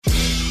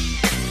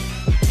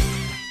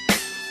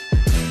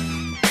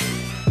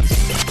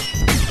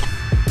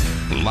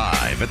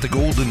Live at the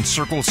Golden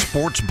Circle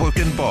Sportsbook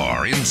and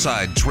Bar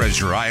inside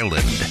Treasure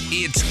Island,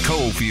 it's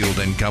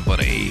Cofield and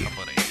Company.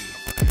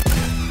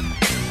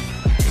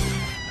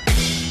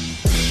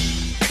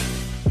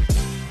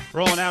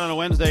 Rolling out on a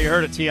Wednesday, you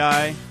heard it,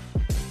 TI.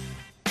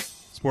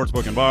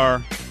 Sportsbook and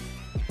Bar.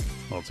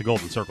 Well, it's the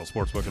Golden Circle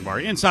Sportsbook and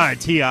Bar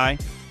inside TI.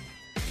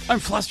 I'm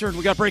flustered.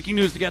 We got breaking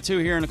news to get to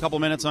here in a couple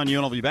minutes on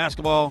UNLV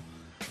basketball.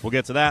 We'll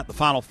get to that. The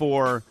Final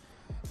Four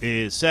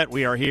is set.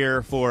 We are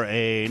here for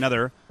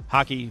another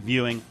hockey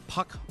viewing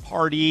puck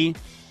party.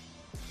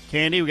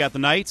 Candy, we got the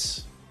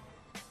Knights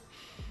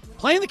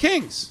playing the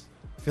Kings.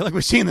 I feel like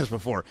we've seen this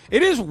before.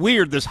 It is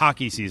weird this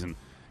hockey season.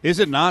 Is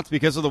it not,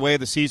 because of the way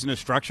the season is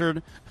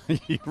structured?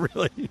 you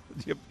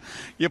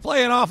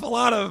play an awful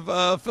lot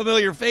of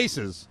familiar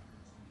faces.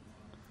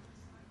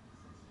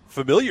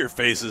 Familiar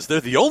faces? They're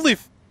the only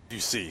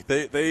you see.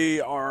 They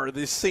are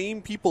the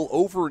same people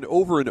over and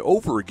over and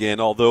over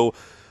again, although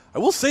I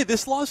will say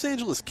this Los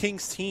Angeles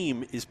Kings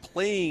team is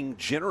playing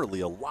generally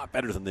a lot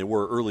better than they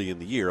were early in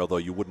the year, although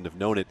you wouldn't have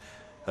known it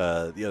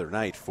the other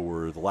night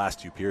for the last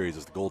two periods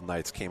as the Golden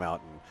Knights came out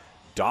and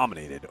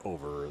dominated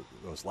over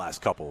those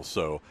last couple.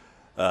 So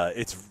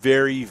it's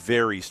very,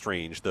 very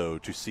strange, though,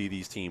 to see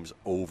these teams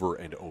over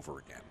and over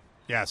again.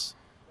 Yes.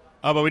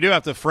 But we do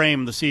have to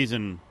frame the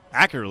season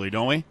accurately,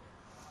 don't we?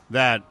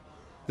 That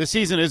this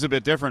season is a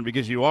bit different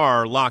because you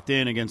are locked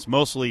in against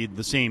mostly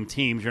the same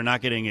teams. You're not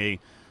getting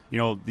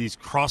these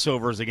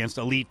crossovers against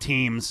elite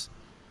teams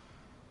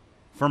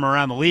from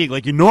around the league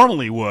like you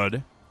normally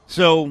would.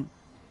 So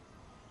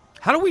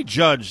how do we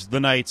judge the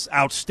Knights'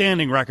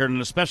 outstanding record,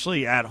 and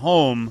especially at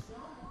home?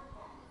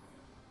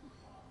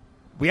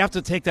 We have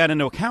to take that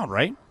into account,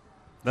 right?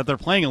 That they're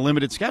playing a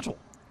limited schedule.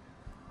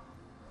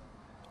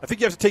 I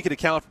think you have to take into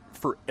account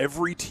for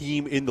every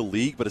team in the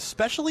league, but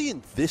especially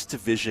in this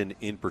division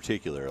in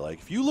particular. Like,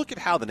 if you look at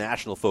how the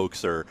national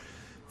folks are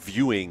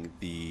viewing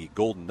the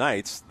Golden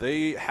Knights,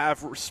 they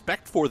have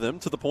respect for them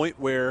to the point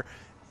where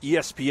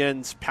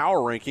ESPN's power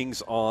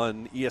rankings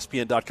on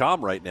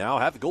ESPN.com right now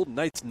have the Golden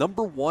Knights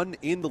number one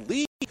in the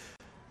league,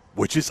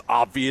 which is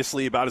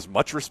obviously about as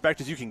much respect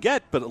as you can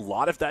get, but a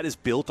lot of that is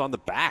built on the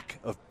back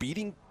of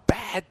beating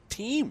bad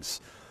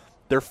teams.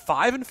 They're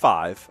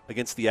 5-5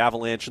 against the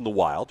Avalanche and the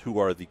Wild, who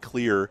are the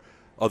clear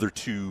other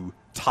two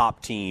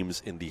top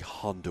teams in the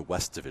Honda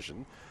West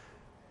division.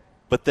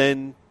 But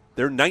then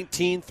they're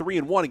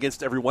 19-3-1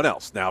 against everyone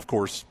else. Now, of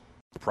course,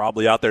 you're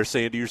probably out there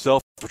saying to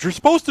yourself, that's what you're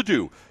supposed to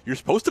do. You're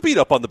supposed to beat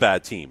up on the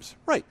bad teams.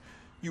 Right.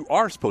 You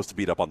are supposed to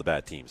beat up on the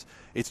bad teams.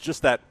 It's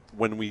just that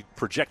when we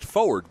project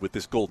forward with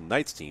this Golden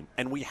Knights team,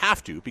 and we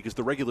have to because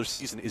the regular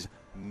season is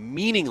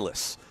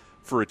meaningless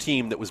for a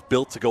team that was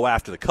built to go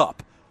after the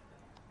cup,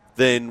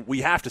 then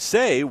we have to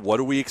say, what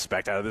do we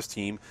expect out of this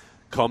team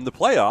come the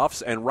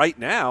playoffs? And right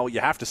now,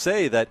 you have to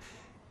say that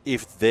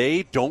if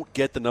they don't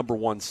get the number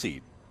one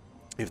seed,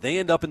 if they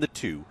end up in the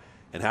 2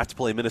 and have to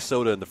play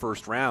Minnesota in the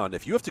first round,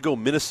 if you have to go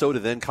Minnesota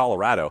then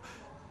Colorado,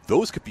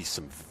 those could be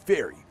some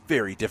very,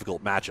 very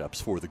difficult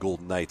matchups for the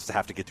Golden Knights to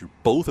have to get through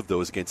both of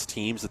those against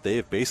teams that they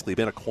have basically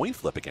been a coin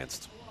flip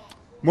against.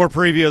 More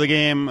preview of the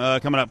game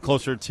coming up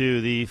closer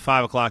to the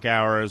 5 o'clock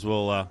hour as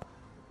we'll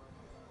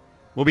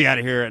be out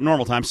of here at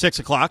normal time, 6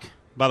 o'clock.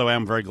 By the way,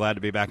 I'm very glad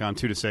to be back on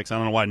 2 to 6. I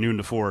don't know why noon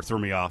to 4 threw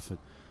me off.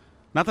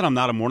 Not that I'm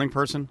not a morning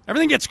person.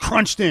 Everything gets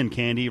crunched in,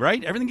 Candy,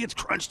 right? Everything gets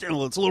crunched in.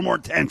 It's a little more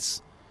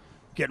intense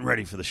getting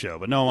ready for the show.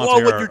 But no one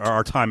wants to hear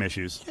our time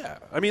issues. Yeah.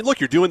 I mean, look,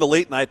 you're doing the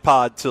late night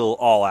pod till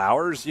all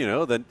hours,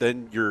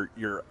 then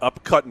you're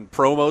up cutting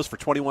promos for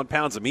 21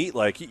 pounds of meat.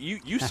 Like,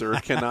 you sir,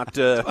 cannot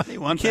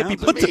can't be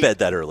put to bed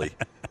that early.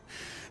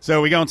 So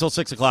we go until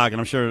 6 o'clock,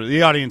 and I'm sure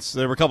the audience,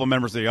 there were a couple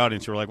members of the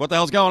audience who were like, what the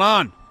hell's going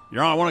on?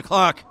 You're on at 1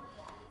 o'clock.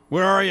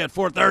 Where are you at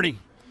 4:30?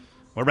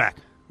 We're back.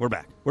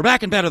 We're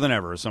back and better than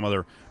ever, as some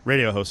other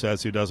radio host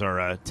says, who does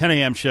our 10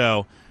 a.m.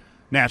 show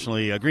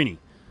nationally, Greeny,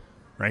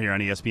 right here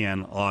on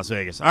ESPN Las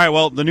Vegas. All right,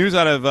 well, the news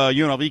out of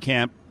UNLV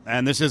camp,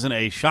 and this isn't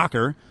a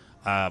shocker.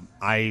 I'll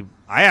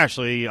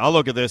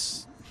look at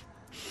this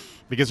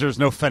because there's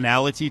no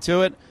finality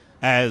to it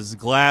as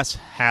glass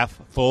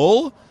half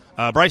full.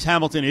 Bryce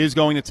Hamilton is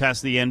going to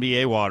test the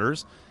NBA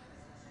waters.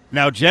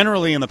 Now,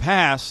 generally in the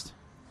past,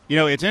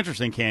 it's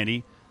interesting,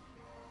 Candy.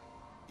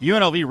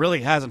 UNLV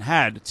really hasn't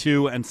had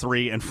 2- and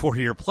 3- and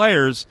 4-year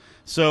players.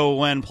 So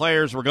when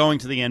players were going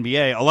to the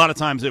NBA, a lot of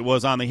times it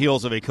was on the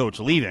heels of a coach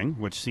leaving,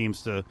 which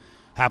seems to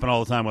happen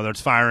all the time, whether it's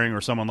firing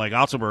or someone like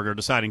Otzelberger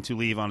deciding to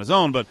leave on his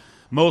own. But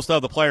most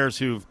of the players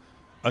who've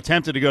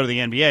attempted to go to the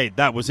NBA,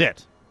 that was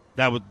it.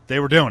 They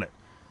were doing it.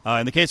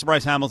 In the case of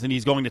Bryce Hamilton,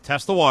 he's going to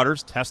test the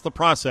waters, test the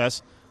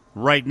process,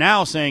 right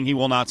now saying he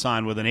will not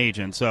sign with an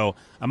agent. So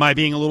am I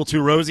being a little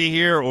too rosy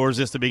here, or is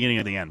this the beginning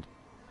of the end?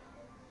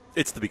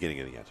 It's the beginning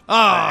of the end.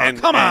 Oh,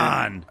 come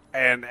on.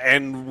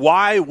 And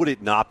why would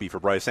it not be for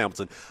Bryce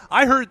Hamilton?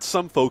 I heard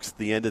some folks at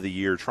the end of the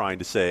year trying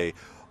to say,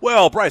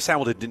 well, Bryce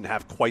Hamilton didn't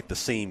have quite the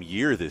same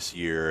year this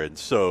year, and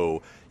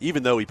so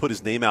even though he put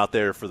his name out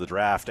there for the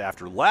draft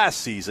after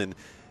last season,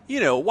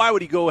 why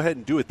would he go ahead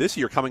and do it this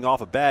year coming off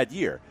a bad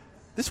year?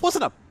 this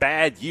wasn't a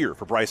bad year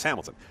for Bryce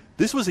Hamilton.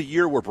 This was a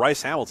year where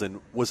Bryce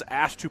Hamilton was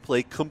asked to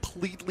play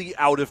completely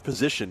out of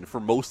position for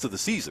most of the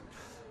season.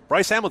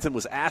 Bryce Hamilton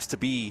was asked to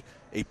be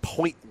a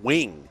point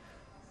wing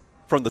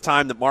from the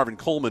time that Marvin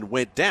Coleman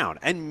went down.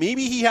 And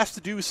maybe he has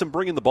to do some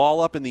bringing the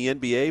ball up in the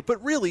NBA,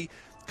 but really,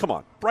 come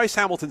on, Bryce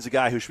Hamilton's a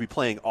guy who should be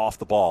playing off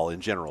the ball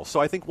in general. So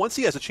I think once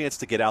he has a chance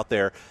to get out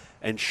there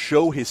and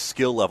show his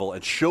skill level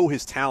and show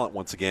his talent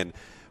once again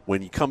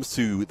when he comes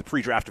to the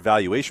pre-draft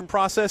evaluation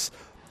process,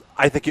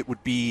 I think it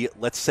would be,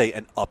 let's say,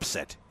 an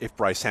upset if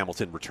Bryce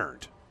Hamilton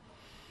returned.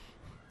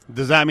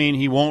 Does that mean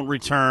he won't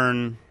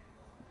return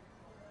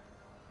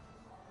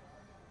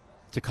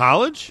to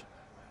college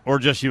or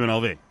just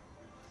UNLV?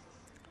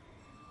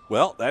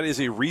 Well, that is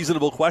a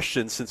reasonable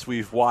question since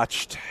we've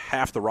watched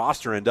half the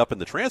roster end up in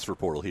the transfer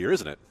portal here,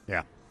 isn't it?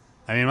 Yeah.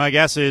 I mean, my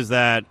guess is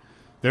that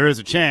there is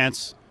a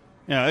chance.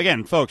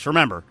 Again, folks,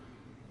 remember,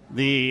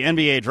 the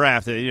NBA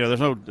draft, there's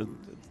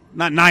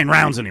not 9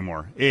 rounds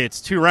anymore.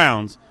 It's 2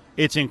 rounds.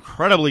 It's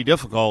incredibly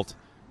difficult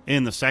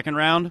in the second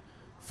round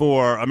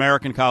for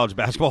American college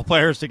basketball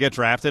players to get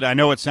drafted. I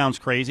know it sounds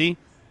crazy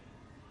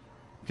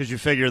because you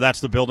figure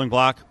that's the building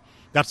block.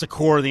 That's the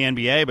core of the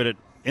NBA, but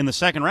in the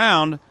second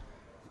round,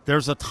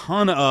 there's a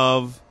ton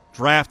of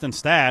draft and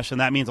stash,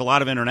 and that means a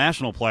lot of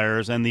international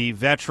players. And the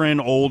veteran,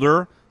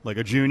 older, like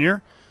a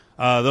junior,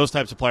 those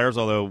types of players,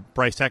 although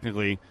Bryce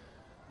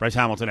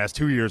Hamilton has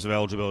 2 years of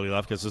eligibility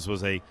left because this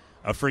was a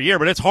free year.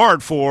 But it's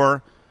hard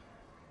for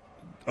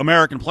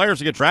American players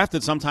to get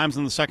drafted sometimes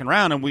in the second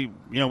round, and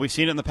we've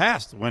seen it in the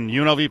past. When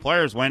UNLV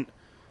players went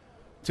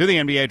to the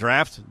NBA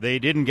draft, they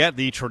didn't get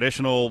the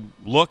traditional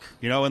look,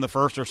 in the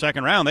first or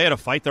second round. They had to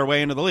fight their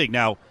way into the league.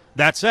 Now,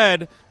 that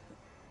said,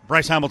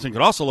 Bryce Hamilton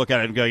could also look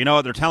at it and go, you know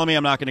what, they're telling me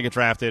I'm not going to get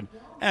drafted,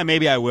 and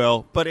maybe I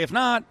will. But if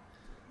not,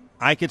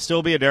 I could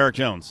still be a Derek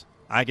Jones.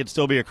 I could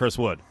still be a Chris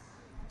Wood.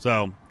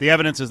 So the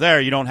evidence is there.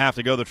 You don't have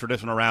to go the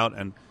traditional route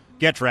and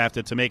get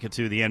drafted to make it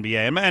to the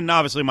NBA. And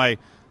obviously my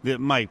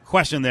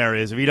question there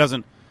is if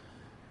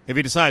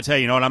he decides,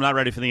 hey, you know what, I'm not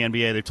ready for the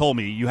NBA. They told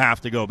me you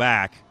have to go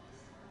back.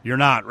 You're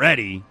not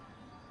ready.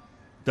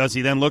 Does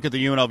he then look at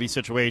the UNLV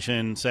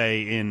situation,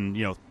 say,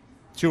 in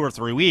 2 or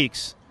 3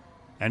 weeks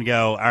and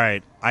go, all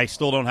right, I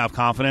still don't have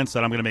confidence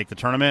that I'm going to make the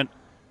tournament.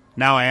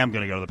 Now I am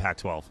going to go to the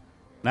Pac-12.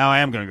 Now I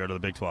am going to go to the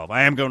Big 12.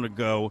 I am going to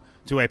go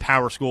to a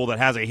power school that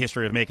has a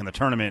history of making the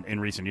tournament in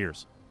recent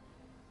years.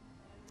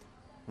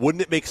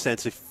 Wouldn't it make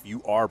sense if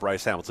you are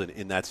Bryce Hamilton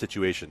in that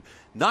situation,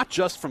 not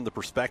just from the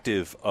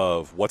perspective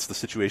of what's the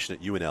situation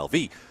at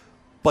UNLV,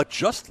 but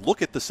just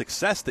look at the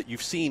success that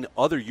you've seen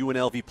other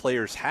UNLV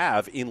players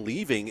have in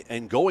leaving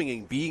and going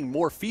and being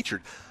more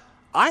featured.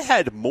 I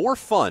had more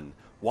fun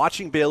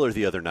watching Baylor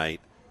the other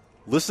night,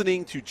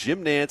 listening to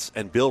Jim Nantz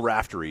and Bill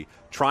Raftery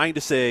trying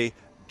to say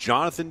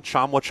Jonathan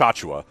Tchamwa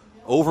Tchatchoua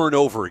over and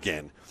over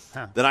again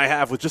than I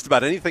have with just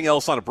about anything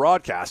else on a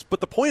broadcast. But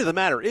the point of the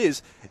matter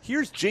is,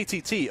 here's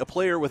JTT, a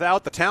player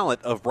without the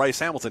talent of Bryce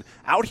Hamilton,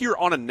 out here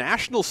on a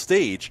national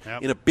stage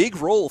in a big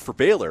role for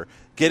Baylor,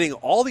 getting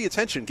all the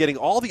attention, getting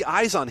all the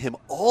eyes on him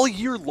all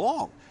year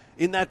long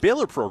in that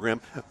Baylor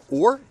program.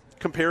 Or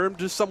compare him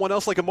to someone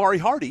else like Amari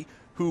Hardy,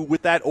 who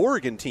with that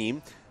Oregon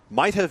team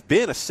might have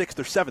been a 6th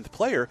or 7th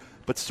player,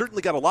 but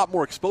certainly got a lot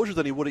more exposure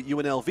than he would at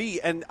UNLV.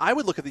 And I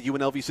would look at the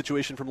UNLV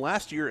situation from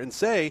last year and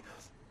say,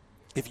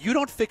 if you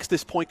don't fix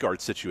this point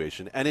guard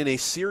situation, and in a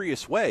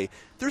serious way,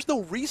 there's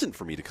no reason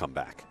for me to come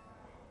back.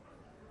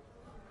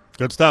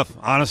 Good stuff.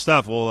 Honest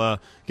stuff. We'll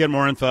get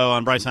more info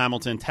on Bryce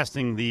Hamilton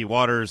testing the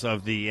waters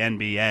of the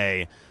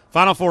NBA.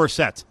 Final Four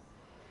set.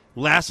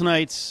 Last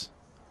night's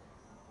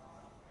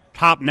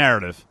top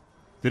narrative.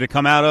 Did it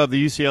come out of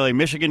the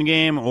UCLA-Michigan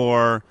game,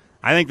 or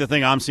I think the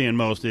thing I'm seeing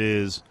most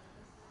is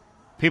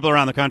people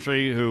around the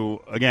country who,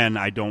 again,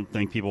 I don't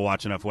think people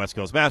watch enough West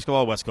Coast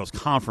basketball, West Coast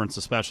Conference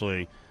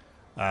especially,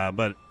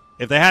 but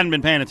if they hadn't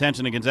been paying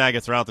attention to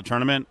Gonzaga throughout the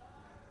tournament,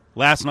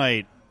 last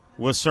night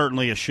was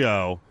certainly a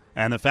show.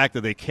 And the fact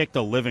that they kicked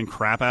the living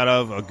crap out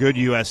of a good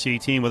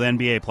USC team with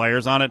NBA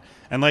players on it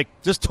and,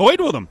 just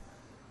toyed with them,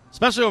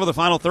 especially over the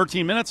final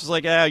 13 minutes. It's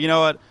like, you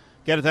know what?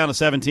 Get it down to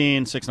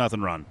 17,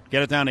 6-0 run.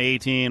 Get it down to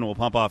 18, we'll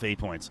pump off 8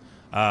 points.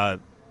 I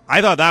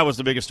thought that was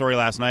the biggest story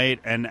last night,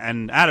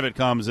 and out of it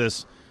comes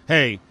this,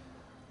 hey,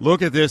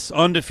 look at this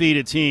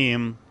undefeated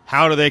team.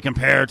 How do they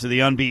compare to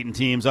the unbeaten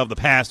teams of the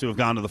past who have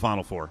gone to the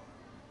Final Four?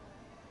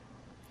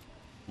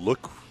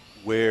 Look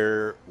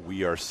where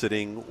we are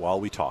sitting while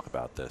we talk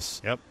about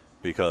this. Yep.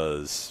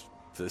 Because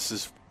this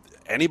is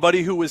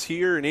anybody who was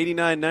here in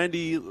 89,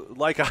 90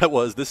 like I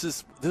was, this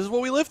is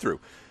what we lived through.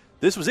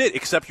 This was it,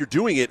 except you're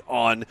doing it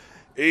on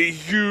a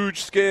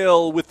huge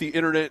scale with the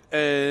internet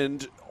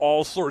and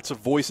all sorts of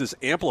voices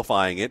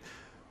amplifying it.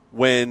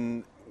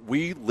 When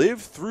we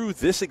lived through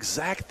this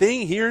exact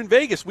thing here in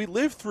Vegas, we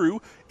lived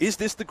through, is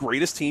this the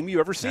greatest team you've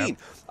ever seen? Yep.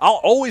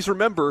 I'll always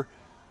remember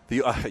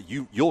the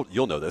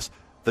you'll know this,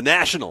 the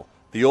National,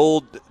 the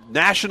old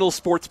national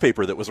sports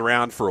paper that was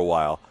around for a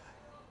while.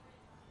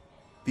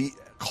 The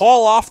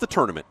call off the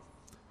tournament.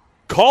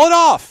 Call it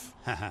off.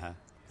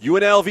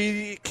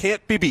 UNLV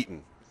can't be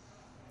beaten.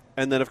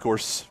 And then, of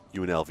course,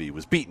 UNLV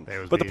was beaten.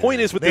 But the point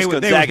is with this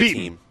Gonzaga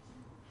team,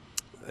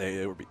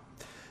 they were beaten.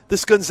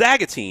 This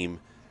Gonzaga team,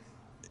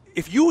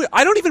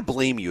 I don't even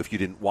blame you if you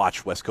didn't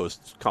watch West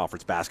Coast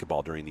Conference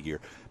basketball during the year,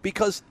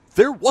 because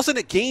there wasn't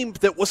a game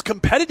that was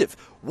competitive.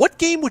 What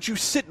game would you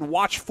sit and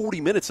watch 40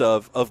 minutes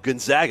of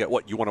Gonzaga?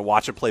 What, you want to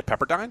watch them play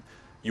Pepperdine?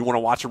 You want to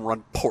watch them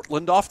run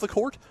Portland off the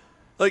court?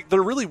 Like,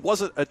 there really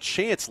wasn't a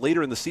chance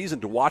later in the season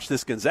to watch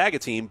this Gonzaga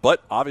team,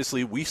 but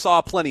obviously we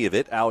saw plenty of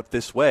it out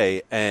this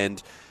way,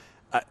 and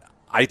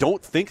I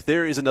don't think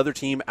there is another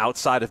team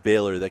outside of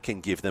Baylor that can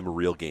give them a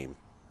real game.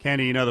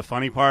 Candy, the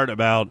funny part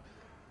about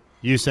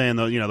you saying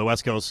the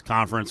West Coast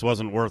Conference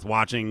wasn't worth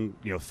watching,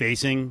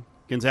 facing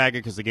Gonzaga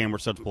because the game were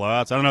such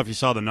blowouts. I don't know if you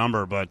saw the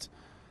number, but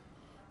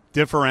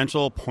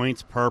differential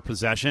points per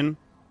possession,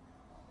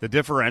 the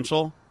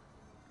differential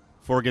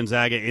for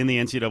Gonzaga in the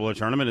NCAA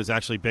tournament is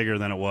actually bigger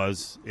than it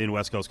was in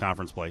West Coast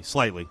Conference play,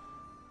 slightly.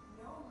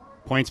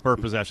 Points per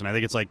possession. I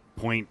think it's like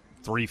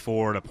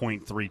 0.34 to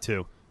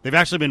 0.32. They've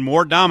actually been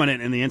more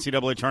dominant in the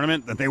NCAA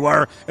tournament than they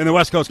were in the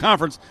West Coast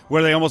Conference,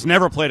 where they almost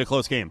never played a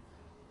close game.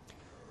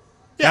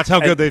 Yeah, that's how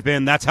good they've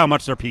been. That's how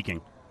much they're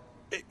peaking.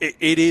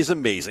 It is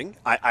amazing.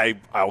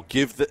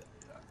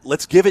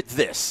 Let's give it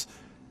this.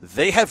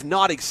 They have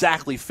not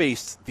exactly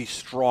faced the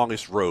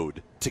strongest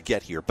road to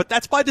get here, but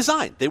that's by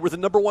design. They were the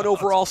number 1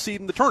 overall seed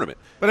in the tournament.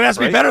 But it has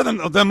to be better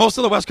than most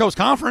of the West Coast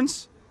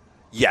Conference.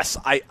 Yes,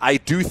 I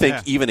do think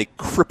even a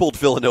crippled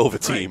Villanova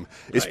team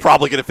is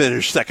probably going to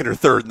finish second or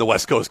third in the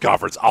West Coast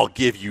Conference. I'll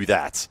give you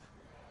that.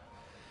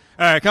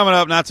 All right, coming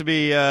up, not to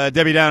be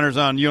Debbie Downers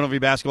on UNLV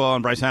basketball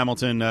and Bryce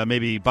Hamilton,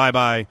 maybe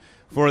bye-bye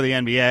for the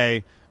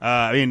NBA.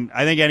 I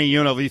think any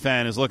UNLV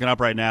fan is looking up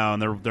right now,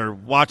 and they're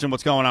watching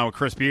what's going on with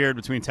Chris Beard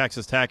between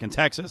Texas Tech and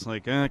Texas.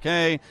 Like,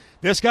 okay,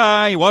 this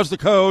guy, he was the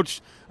coach.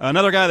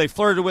 Another guy they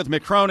flirted with,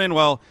 Mick Cronin,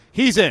 well,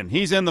 he's in.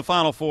 He's in the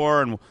Final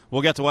Four, and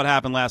we'll get to what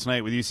happened last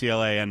night with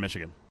UCLA and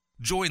Michigan.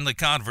 Join the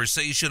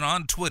conversation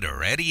on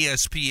Twitter at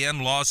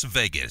ESPN Las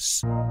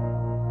Vegas.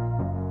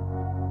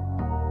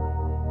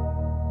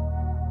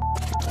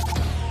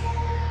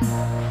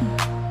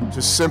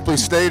 Just simply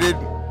stated,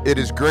 it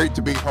is great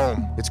to be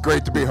home. It's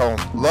great to be home.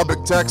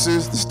 Lubbock,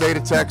 Texas, the state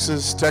of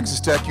Texas, Texas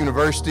Tech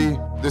University.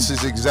 This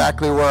is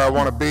exactly where I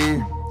want to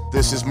be.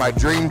 This is my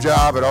dream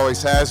job. It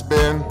always has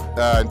been.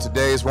 And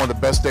today is one of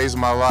the best days of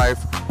my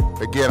life.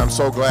 Again, I'm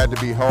so glad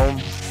to be home.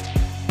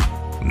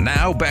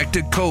 Now back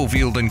to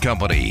Cofield and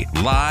Company,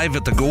 live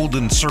at the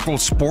Golden Circle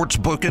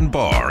Sportsbook and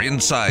Bar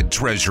inside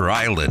Treasure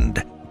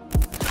Island.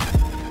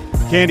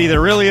 Candy,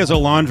 there really is a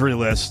laundry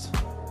list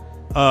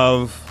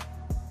of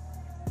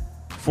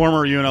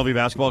former UNLV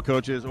basketball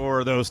coaches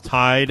or those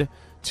tied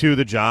to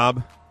the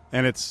job,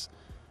 and it's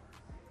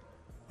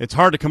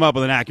hard to come up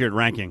with an accurate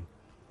ranking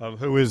of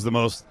who is the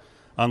most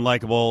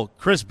unlikable.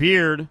 Chris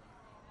Beard,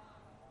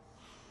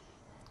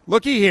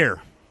 looky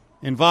here,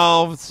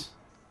 involved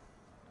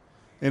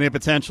in a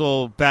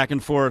potential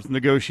back-and-forth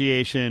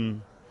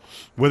negotiation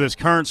with his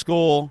current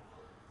school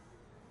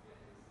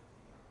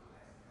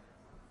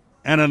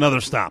and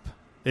another stop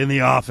in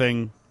the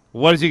offing.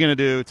 What is he going to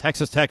do?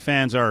 Texas Tech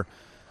fans are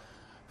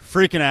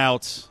freaking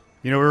out.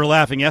 We were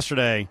laughing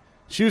yesterday.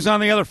 Shoes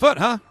on the other foot,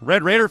 huh?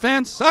 Red Raider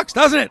fans? Sucks,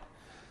 doesn't it?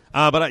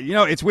 But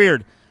it's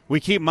weird. We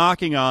keep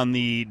mocking on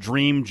the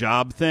dream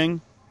job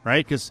thing,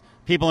 right? Because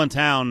people in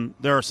town,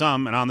 there are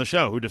some, and on the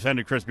show, who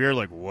defended Chris Beard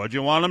like, what'd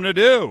you want him to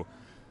do?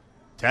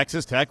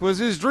 Texas Tech was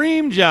his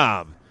dream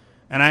job.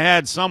 And I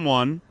had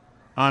someone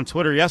on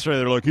Twitter yesterday,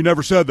 they're like, you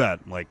never said that.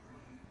 I'm like,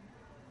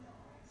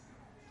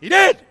 he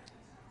did.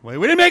 We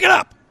didn't make it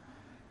up.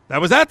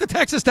 That was at the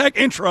Texas Tech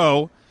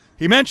intro.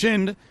 He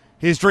mentioned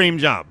his dream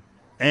job.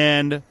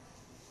 And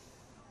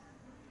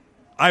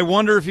I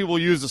wonder if he will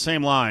use the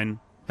same line.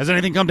 Has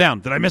anything come down?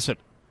 Did I miss it?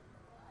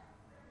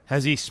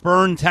 Has he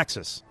spurned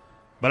Texas?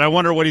 But I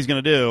wonder what he's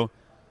going to do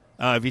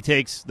if he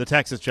takes the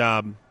Texas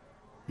job,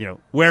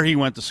 where he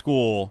went to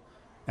school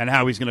and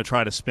how he's going to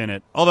try to spin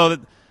it. Although,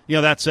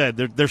 that said,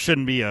 there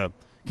shouldn't be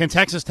can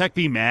Texas Tech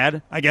be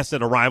mad, I guess,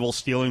 at a rival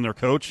stealing their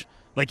coach?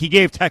 Like, he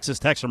gave Texas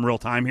Tech some real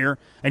time here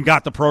and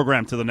got the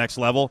program to the next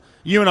level.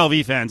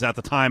 UNLV fans at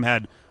the time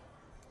had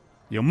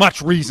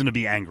much reason to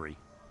be angry.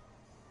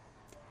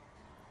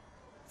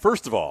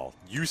 First of all,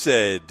 you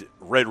said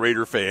Red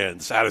Raider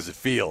fans, how does it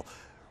feel?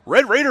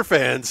 Red Raider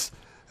fans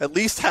at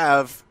least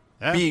have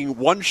being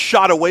one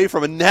shot away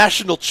from a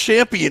national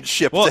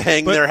championship to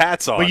hang their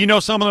hats on.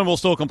 But some of them will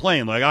still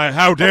complain, like,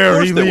 how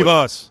dare he leave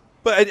us?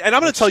 But and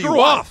I'm going to tell you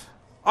why.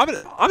 I'm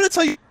going to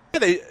tell you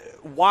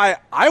why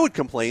I would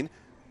complain.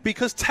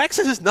 Because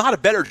Texas is not a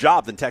better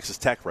job than Texas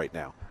Tech right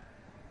now.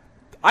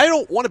 I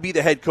don't want to be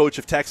the head coach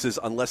of Texas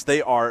unless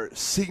they are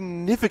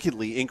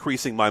significantly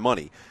increasing my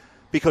money.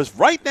 Because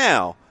right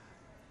now,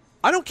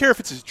 I don't care if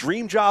it's his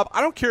dream job.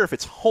 I don't care if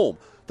it's home.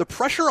 The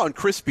pressure on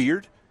Chris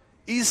Beard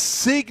is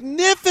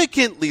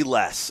significantly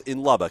less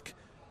in Lubbock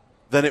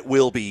than it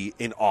will be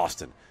in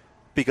Austin.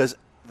 Because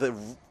the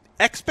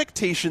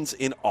expectations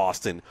in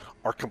Austin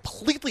are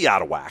completely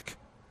out of whack.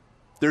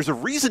 There's a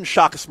reason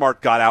Shaka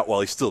Smart got out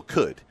while he still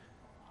could.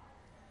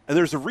 And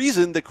there's a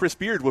reason that Chris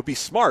Beard would be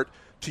smart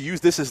to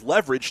use this as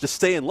leverage to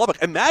stay in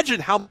Lubbock.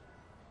 Imagine how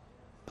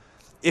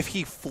if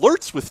he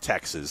flirts with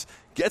Texas,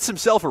 gets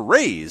himself a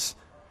raise,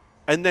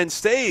 and then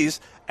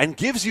stays and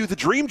gives you the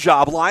dream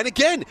job line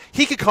again.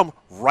 He could come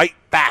right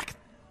back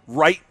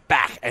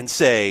and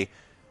say,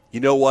 you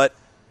know what,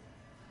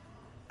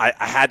 I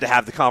had to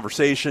have the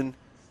conversation,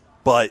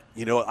 but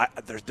you know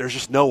there's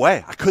just no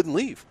way. I couldn't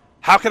leave.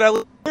 How could I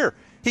live here?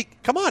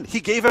 He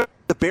gave up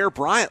the Bear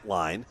Bryant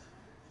line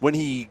when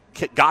he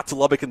got to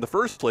Lubbock in the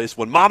first place.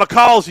 When Mama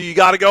calls you, you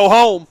got to go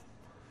home.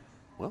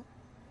 Well,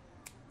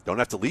 don't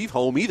have to leave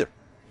home either.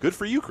 Good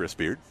for you, Chris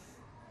Beard.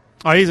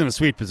 Oh, he's in a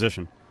sweet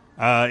position.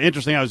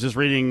 Interesting, I was just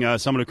reading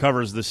someone who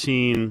covers the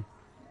scene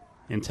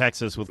in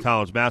Texas with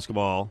college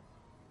basketball.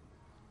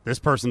 This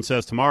person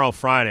says tomorrow,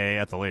 Friday,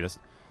 at the latest,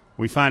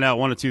 we find out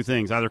one of two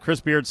things. Either Chris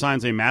Beard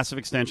signs a massive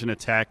extension at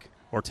Tech,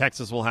 or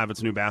Texas will have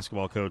its new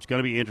basketball coach. Going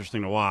to be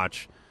interesting to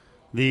watch.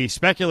 The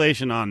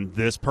speculation on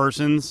this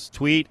person's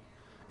tweet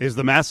is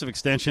the massive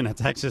extension at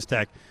Texas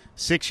Tech.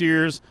 6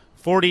 years,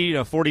 $40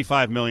 to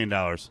 $45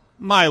 million.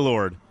 My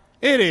Lord,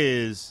 it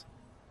is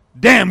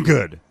damn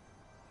good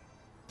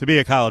to be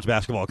a college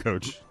basketball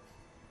coach.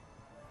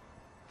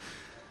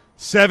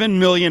 $7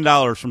 million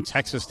from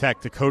Texas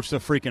Tech to coach the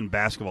freaking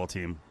basketball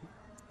team.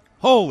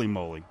 Holy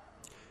moly.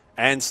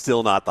 And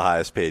still not the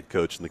highest paid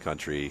coach in the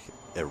country.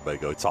 Everybody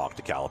go talk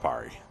to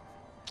Calipari.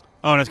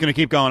 Oh, and it's going to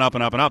keep going up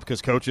and up and up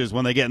because coaches,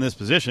 when they get in this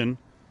position,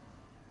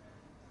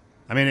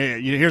 I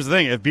mean, here's the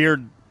thing. If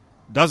Beard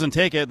doesn't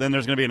take it, then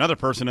there's going to be another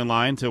person in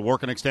line to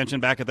work an extension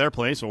back at their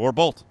place or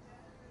both.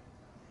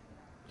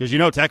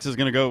 Because Texas is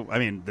going to go, I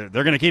mean, they're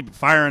going to keep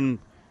firing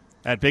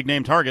at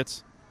big-name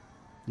targets,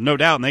 no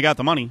doubt, and they got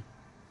the money.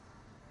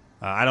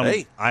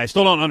 I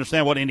still don't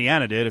understand what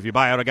Indiana did. If you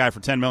buy out a guy for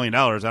 $10 million,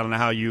 I don't know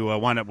how you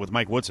wind up with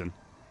Mike Woodson.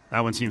 That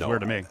one seems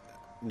weird to me.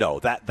 No,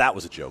 that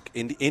was a joke.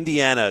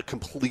 Indiana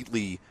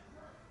completely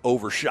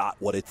overshot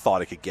what it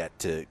thought it could get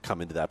to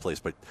come into that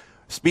place. But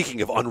speaking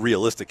of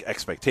unrealistic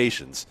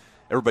expectations,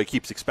 everybody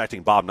keeps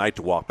expecting Bob Knight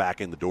to walk back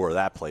in the door of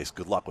that place.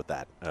 Good luck with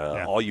that.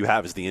 All you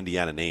have is the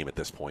Indiana name at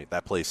this point.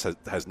 That place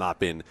has not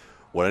been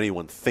what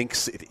anyone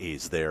thinks it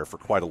is there for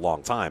quite a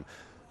long time.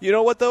 You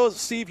know what, though,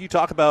 Steve? You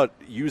talk about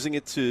using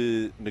it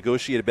to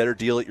negotiate a better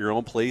deal at your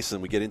own place,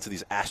 and we get into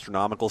these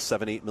astronomical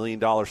 $7-8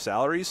 million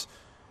salaries.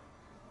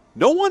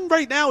 No one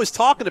right now is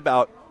talking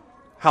about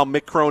how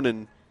Mick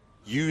Cronin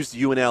used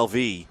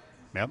UNLV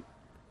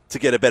to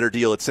get a better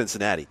deal at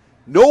Cincinnati.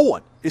 No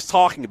one is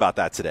talking about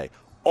that today.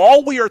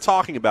 All we are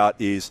talking about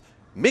is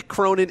Mick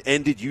Cronin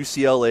ended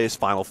UCLA's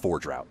Final Four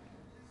drought.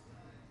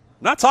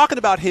 I'm not talking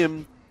about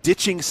him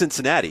ditching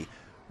Cincinnati.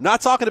 I'm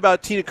not talking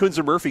about Tina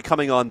Kunzer-Murphy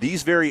coming on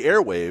these very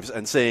airwaves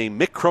and saying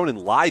Mick Cronin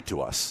lied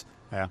to us.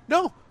 Yeah.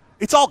 No,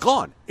 it's all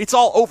gone. It's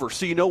all over.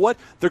 So you know what?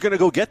 They're going to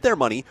go get their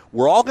money.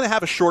 We're all going to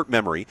have a short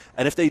memory.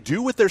 And if they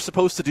do what they're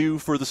supposed to do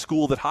for the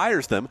school that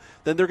hires them,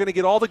 then they're going to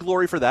get all the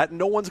glory for that, and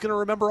no one's going to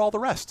remember all the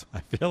rest. I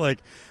feel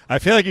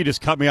like you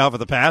just cut me off at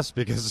the pass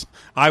because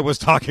I was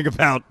talking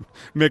about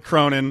Mick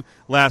Cronin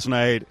last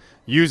night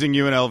using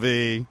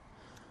UNLV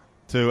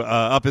to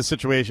up his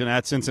situation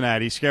at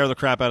Cincinnati, scare the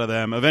crap out of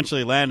them,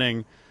 eventually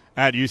landing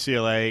at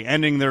UCLA,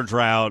 ending their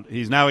drought.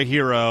 He's now a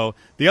hero.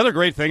 The other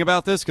great thing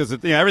about this, because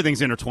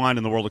everything's intertwined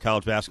in the world of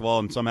college basketball,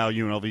 and somehow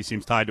UNLV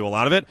seems tied to a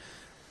lot of it.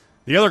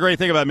 The other great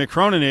thing about Mick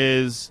Cronin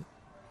is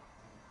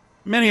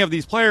many of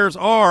these players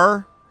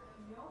are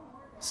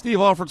Steve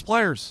Alford's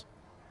players,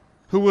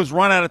 who was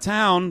run out of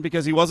town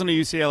because he wasn't a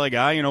UCLA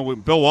guy.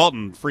 Bill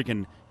Walton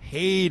freaking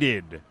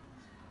hated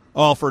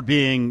Alford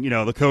being,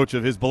 the coach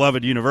of his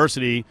beloved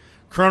university.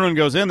 Cronin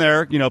goes in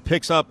there,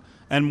 picks up,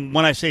 and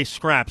when I say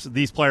scraps,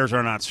 these players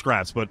are not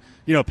scraps, but,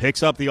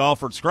 picks up the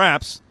Alford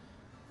scraps,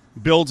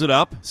 builds it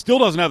up, still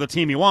doesn't have the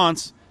team he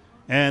wants,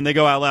 and they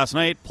go out last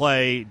night,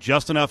 play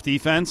just enough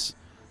defense.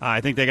 I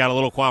think they got a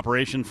little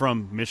cooperation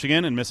from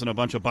Michigan and missing a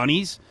bunch of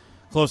bunnies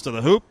close to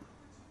the hoop.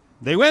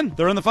 They win.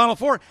 They're in the Final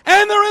Four.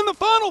 And they're in the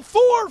Final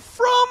Four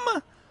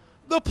from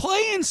the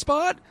play-in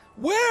spot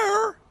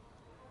where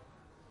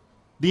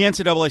the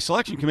NCAA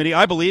Selection Committee,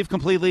 I believe,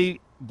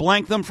 completely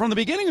blanked them from the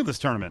beginning of this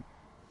tournament.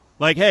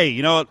 Like, hey,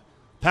 you know what?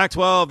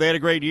 Pac-12, they had a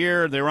great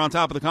year. They were on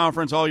top of the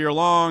conference all year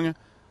long.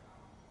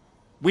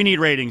 We need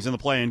ratings in the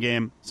play-in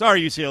game.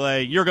 Sorry,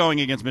 UCLA, you're going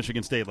against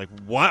Michigan State. Like,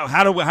 wow,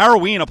 how are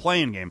we in a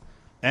play-in game?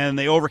 And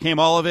they overcame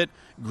all of it.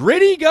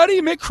 Gritty,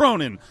 gutty Mick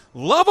Cronin.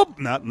 Lovable,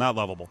 not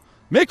lovable.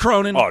 Mick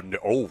Cronin.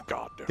 Oh,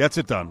 God, no. Gets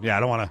it done. Yeah, I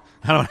don't want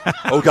to.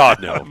 Oh,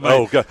 God, no.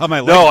 Oh, God. I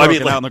might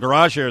out in the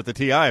garage here at the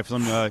TI if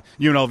some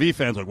UNLV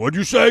fans like, what'd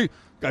you say?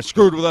 Got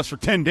screwed with us for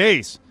 10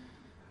 days.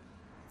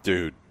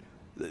 Dude.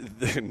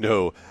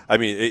 No. I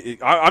mean,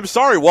 I'm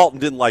sorry Walton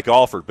didn't like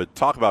Alford, but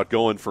talk about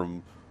going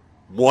from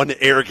one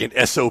arrogant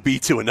SOB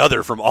to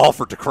another, from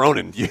Alford to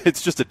Cronin.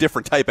 It's just a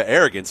different type of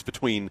arrogance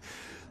between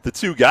the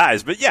two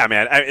guys. But, yeah,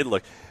 man,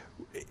 look,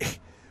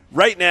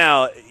 right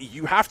now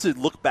you have to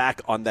look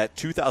back on that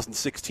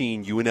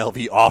 2016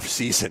 UNLV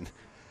offseason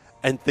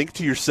and think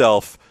to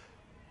yourself,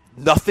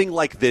 nothing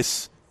like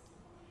this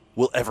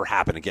will ever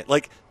happen again.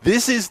 Like,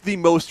 this is the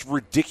most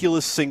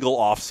ridiculous single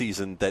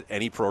offseason that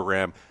any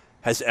program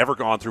has ever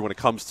gone through when it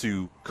comes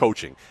to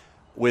coaching.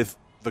 With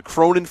the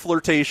Cronin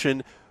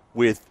flirtation,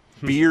 with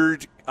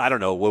Beard, I don't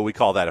know, what we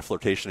call that, a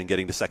flirtation and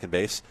getting to second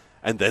base,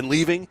 and then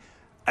leaving,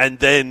 and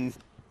then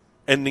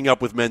ending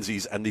up with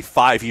Menzies and the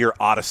 5-year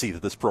odyssey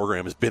that this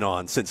program has been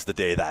on since the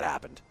day that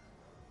happened.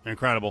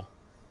 Incredible.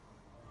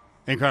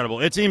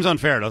 It seems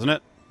unfair, doesn't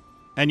it?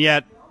 And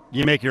yet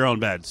you make your own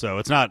bed, so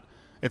it's not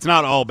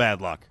all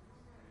bad luck.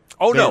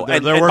 Oh, no.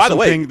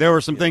 There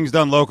were some things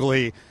done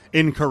locally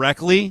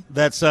incorrectly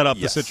that set up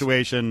the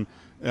situation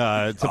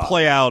to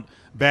play out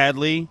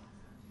badly,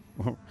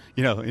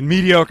 in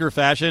mediocre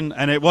fashion,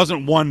 and it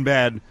wasn't one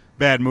bad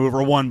move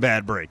or one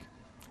bad break.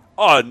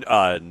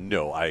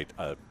 No.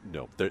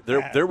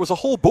 There was a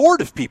whole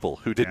board of people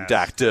who didn't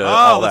act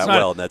all that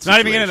well in that situation. Not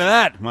even get into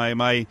that.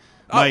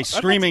 My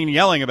screaming and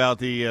yelling about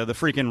the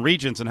freaking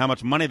regents and how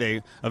much money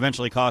they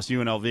eventually cost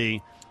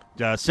UNLV,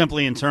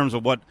 simply in terms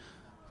of what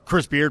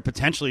Chris Beard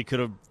potentially could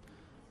have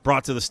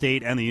brought to the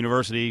state and the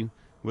university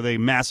with a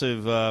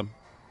massive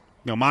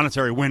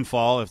monetary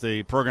windfall if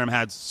the program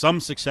had some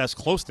success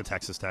close to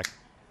Texas Tech.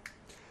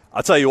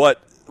 I'll tell you what,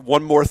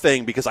 one more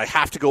thing, because I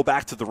have to go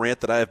back to the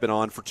rant that I have been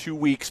on for 2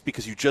 weeks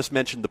because you just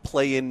mentioned the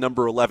play-in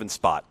number 11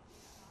 spot.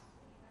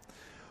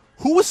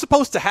 Who was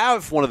supposed to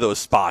have one of those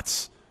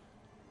spots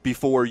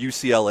before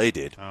UCLA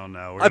did? Oh,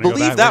 no. I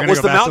believe that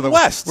was the Mountain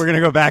West. We're going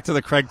to go back to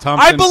the Craig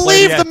Thompson. I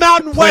believe the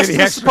Mountain West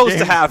was supposed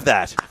to have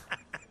that.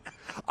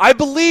 I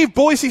believe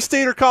Boise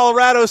State or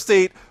Colorado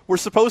State were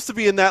supposed to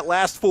be in that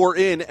last 4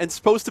 in and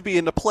supposed to be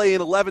in the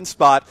play-in 11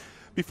 spot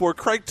before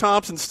Craig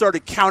Thompson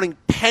started counting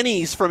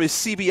pennies from his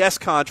CBS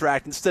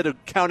contract instead of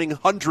counting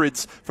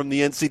hundreds from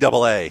the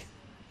NCAA.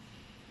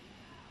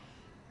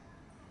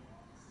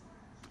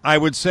 I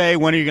would say,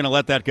 when are you going to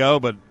let that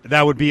go? But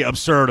that would be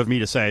absurd of me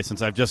to say,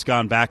 since I've just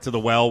gone back to the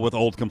well with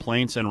old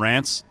complaints and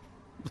rants,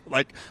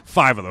 like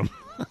 5 of them.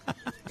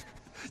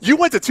 You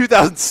went to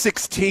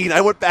 2016.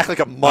 I went back like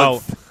a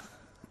month. Oh,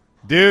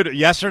 dude,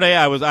 yesterday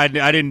I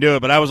didn't do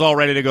it, but I was all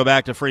ready to go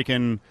back to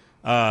freaking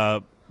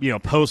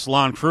post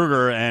Lon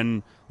Kruger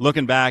and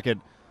looking back at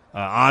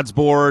odds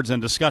boards and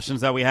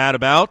discussions that we had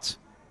about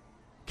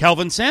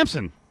Kelvin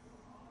Sampson.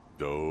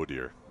 Oh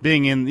dear,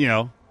 being in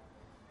the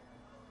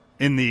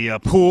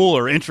pool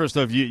or interest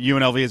of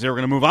UNLV as they were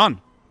going to move on,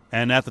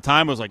 and at the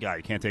time I was like,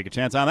 you can't take a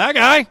chance on that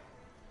guy.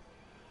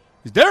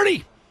 He's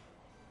dirty.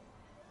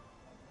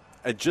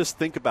 And just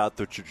think about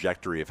the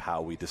trajectory of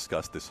how we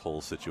discuss this whole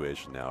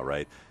situation now,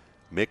 right?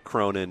 Mick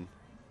Cronin,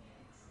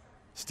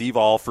 Steve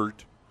Alford,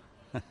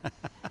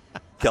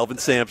 Kelvin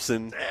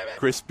Sampson,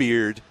 Chris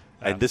Beard,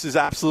 and this is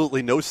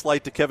absolutely no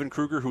slight to Kevin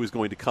Kruger, who is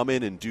going to come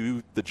in and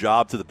do the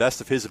job to the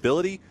best of his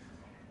ability,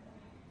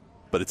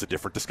 but it's a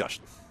different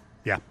discussion.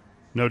 Yeah,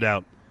 no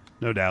doubt.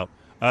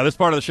 This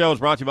part of the show is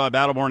brought to you by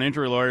Battleborn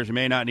Injury Lawyers. You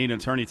may not need an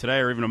attorney today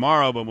or even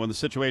tomorrow, but when the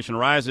situation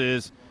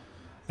arises,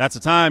 that's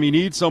the time you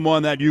need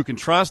someone that you can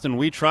trust, and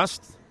we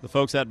trust the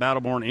folks at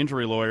Battleborn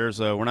Injury Lawyers.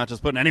 We're not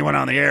just putting anyone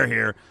on the air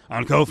here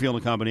on Cofield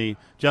and Company.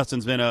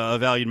 Justin's been a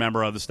valued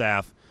member of the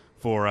staff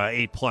for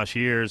 8+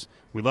 years.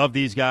 We love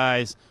these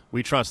guys.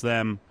 We trust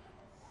them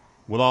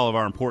with all of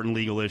our important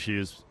legal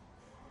issues.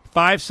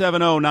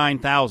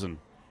 570-9000.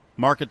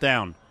 Mark it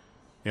down.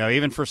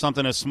 Even for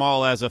something as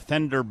small as a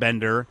fender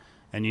bender,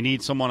 and you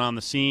need someone on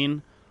the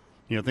scene,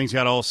 things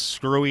got all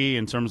screwy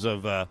in terms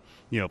of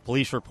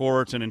police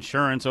reports and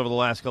insurance over the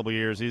last couple of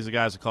years. These are the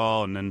guys to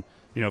call. And then,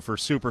 for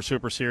super,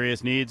 super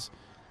serious needs,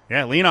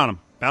 lean on them.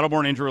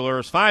 Battleborn Injury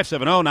Lawyers,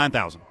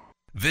 570-9000.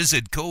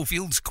 Visit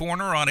Cofield's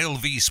Corner on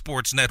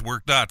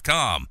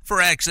LVSportsNetwork.com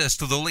for access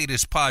to the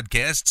latest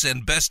podcasts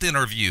and best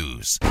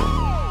interviews.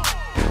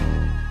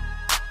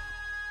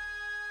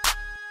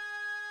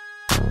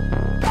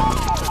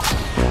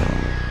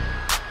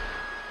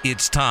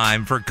 It's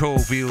time for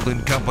Cofield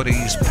and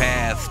Company's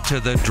Path to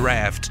the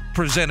Draft,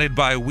 presented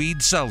by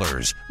Weed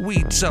Sellers,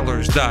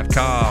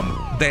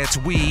 weedsellers.com. That's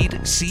weed,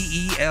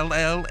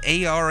 CELLARS.com.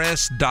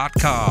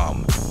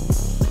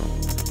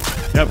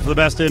 Yep, for the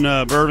best in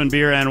bourbon,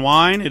 beer, and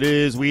wine, it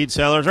is Weed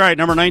Sellers. All right,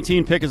 number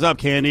 19 pick is up,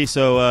 Candy.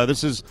 So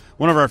this is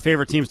one of our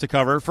favorite teams to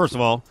cover. First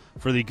of all,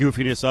 for the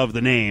goofiness of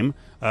the name,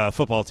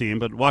 football team.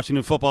 But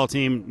Washington football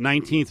team,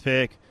 19th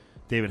pick,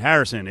 David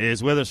Harrison,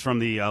 is with us from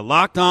the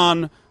Locked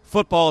On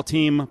Football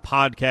Team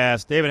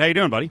podcast. David, how you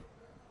doing, buddy?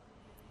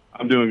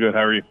 I'm doing good.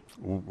 How are you?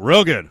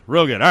 Real good.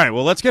 All right,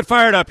 well, let's get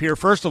fired up here.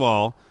 First of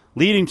all,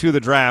 leading to the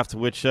draft,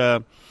 which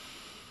the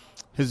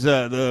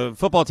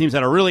football team's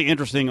had a really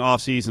interesting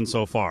offseason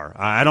so far.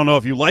 I don't know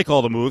if you like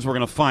all the moves. We're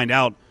going to find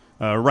out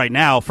right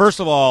now. First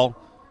of all,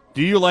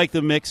 do you like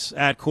the mix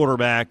at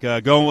quarterback,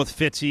 going with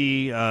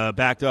Fitzy,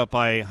 backed up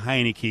by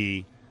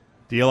Heineke?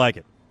 Do you like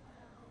it?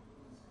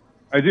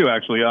 I do,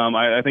 actually.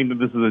 I think that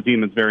this is a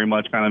team that's very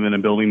much kind of in a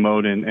building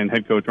mode, and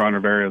head coach Ron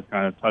Rivera has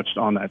kind of touched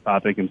on that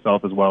topic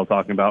himself as well,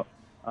 talking about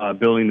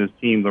building this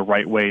team the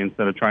right way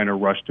instead of trying to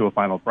rush to a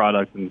final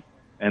product. And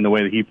the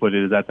way that he put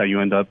it is that's how you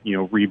end up,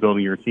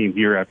 rebuilding your team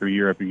year after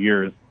year after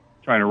year, is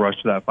trying to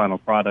rush to that final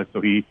product.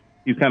 So he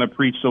he's kind of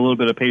preached a little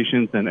bit of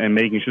patience and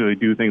making sure they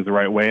do things the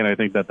right way. And I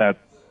think that that's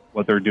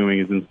what they're doing,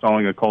 is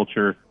installing a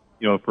culture,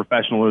 of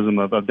professionalism,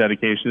 of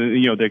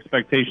dedication, the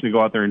expectation to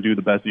go out there and do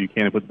the best that you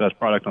can and put the best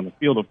product on the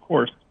field, of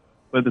course,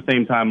 but at the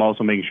same time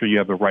also making sure you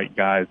have the right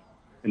guys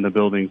in the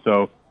building.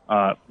 So,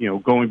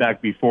 going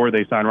back before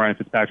they signed Ryan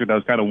Fitzpatrick, that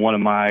was kind of one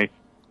of my,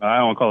 I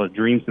don't want to call it a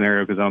dream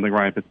scenario because I don't think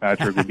Ryan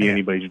Fitzpatrick would be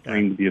anybody's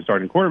dream to be a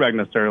starting quarterback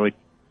necessarily.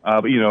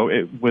 But,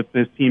 with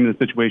this team in the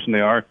situation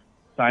they are,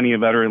 signing a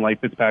veteran like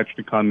Fitzpatrick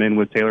to come in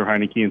with Taylor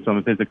Heineke and some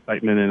of his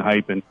excitement and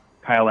hype and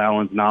Kyle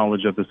Allen's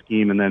knowledge of the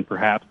scheme, and then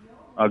perhaps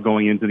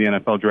going into the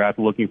NFL draft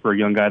looking for a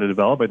young guy to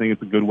develop, I think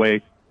it's a good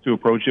way to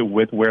approach it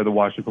with where the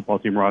Washington football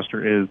team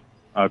roster is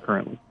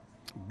currently.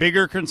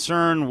 Bigger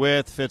concern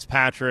with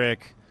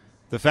Fitzpatrick,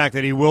 the fact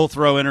that he will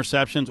throw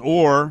interceptions,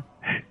 or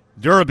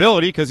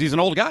durability because he's an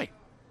old guy?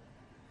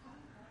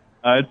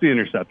 It's the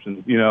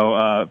interceptions.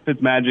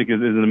 Fitzmagic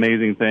is an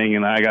amazing thing,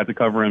 and I got to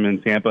cover him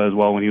in Tampa as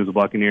well when he was a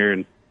Buccaneer,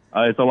 and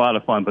it's a lot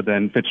of fun. But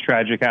then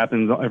Fitztragic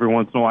happens every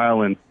once in a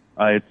while, and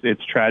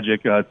it's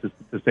tragic to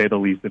say the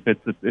least. It fits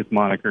its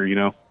moniker.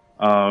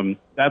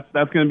 That's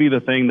going to be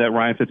the thing that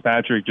Ryan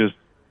Fitzpatrick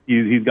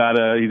he's got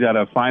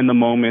to find the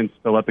moments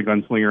to let the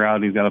gunslinger out,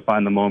 and he's got to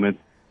find the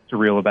moments to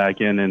reel it back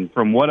in. And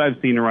from what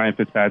I've seen of Ryan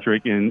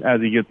Fitzpatrick, and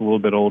as he gets a little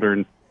bit older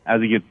and as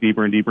he gets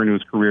deeper and deeper into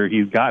his career,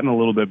 he's gotten a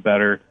little bit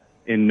better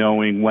in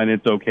knowing when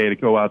it's okay to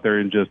go out there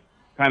and just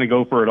kind of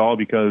go for it all,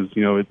 because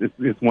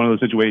it's one of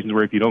those situations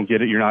where if you don't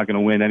get it, you're not going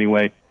to win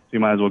anyway. So you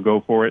might as well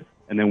go for it,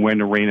 and then when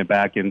to rein it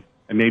back and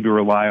maybe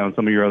rely on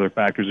some of your other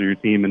factors of your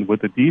team. And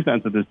with the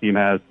defense that this team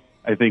has,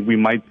 I think we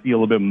might see a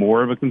little bit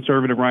more of a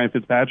conservative Ryan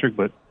Fitzpatrick.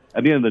 But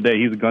at the end of the day,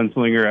 he's a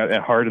gunslinger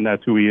at heart, and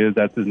that's who he is.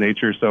 That's his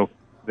nature. So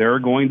there are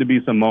going to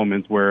be some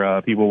moments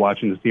where people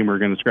watching this team are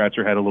going to scratch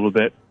their head a little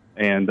bit,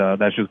 and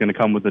that's just going to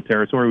come with the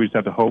territory. We just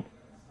have to hope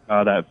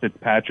that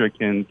Fitzpatrick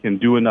can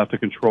do enough to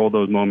control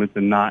those moments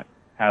and not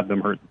have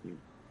them hurt the team.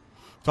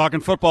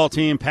 Talking football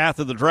team, path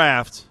of the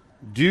draft,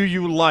 do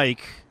you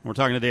like, we're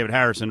talking to David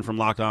Harrison from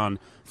Locked On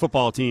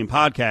Football Team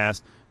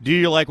podcast, do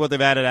you like what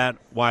they've added at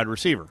wide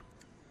receiver?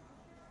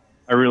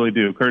 I really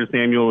do. Curtis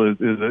Samuel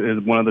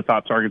is one of the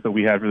top targets that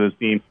we had for this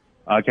team.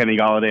 Kenny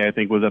Golladay, I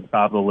think, was at the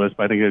top of the list,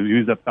 but I think he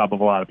was at the top of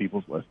a lot of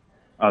people's list.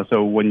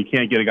 So when you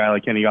can't get a guy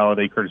like Kenny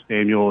Golladay, Curtis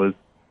Samuel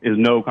is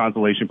no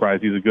consolation prize.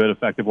 He's a good,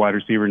 effective wide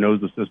receiver,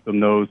 knows the system,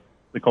 knows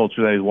the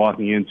culture that he's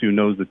walking into,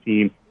 knows the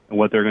team and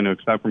what they're going to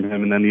expect from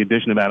him. And then the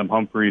addition of Adam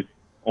Humphries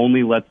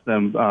only lets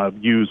them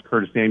use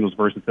Curtis Samuel's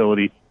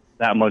versatility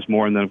that much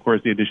more. And then, of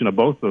course, the addition of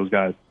both those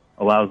guys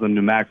allows them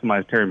to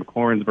maximize Terry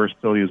McLaurin's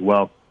versatility as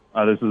well.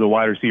 This is a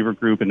wide receiver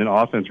group and an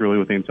offense really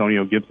with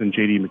Antonio Gibson,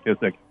 J.D.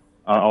 McKissick,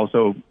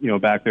 also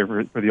back there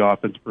for the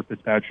offense for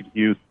Fitzpatrick to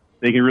use.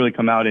 They can really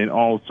come out in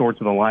all sorts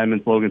of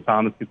alignments. Logan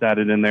Thomas gets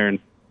added in there, and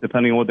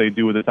depending on what they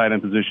do with the tight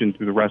end position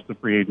through the rest of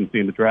free agency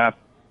and the draft,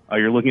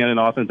 you're looking at an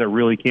offense that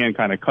really can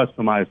kind of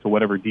customize to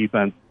whatever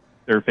defense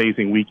they're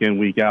facing week in,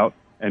 week out,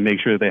 and make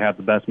sure that they have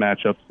the best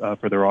matchups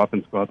for their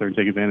offense to go out there and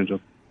take advantage of.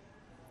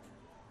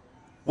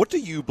 What do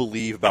you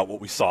believe about what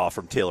we saw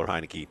from Taylor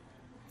Heineke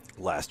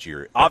last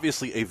year?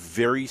 Obviously a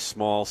very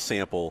small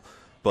sample,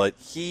 but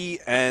he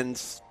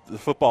and the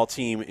football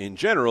team in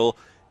general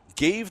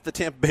gave the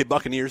Tampa Bay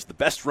Buccaneers the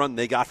best run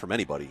they got from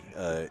anybody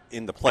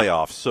in the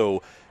playoffs.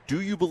 So do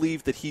you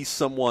believe that he's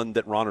someone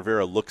that Ron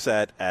Rivera looks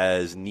at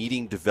as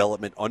needing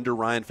development under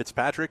Ryan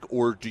Fitzpatrick,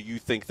 or do you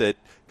think that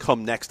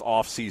come next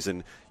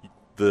offseason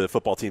the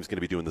football team's going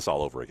to be doing this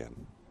all over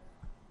again?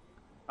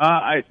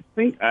 I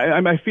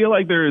feel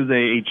like there is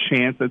a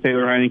chance that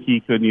Taylor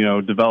Heineke could,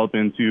 develop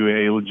into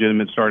a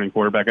legitimate starting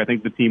quarterback. I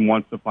think the team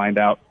wants to find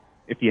out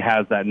if he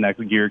has that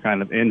next gear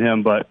kind of in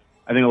him. But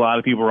I think a lot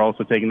of people are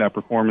also taking that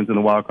performance in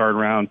the wild card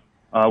round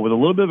with a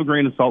little bit of a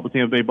grain of salt. The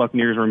Tampa Bay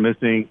Buccaneers are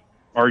missing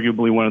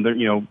arguably one of their,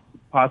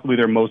 possibly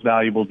their most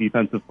valuable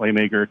defensive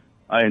playmaker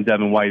in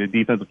Devin White, a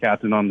defensive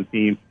captain on the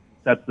team,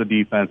 sets the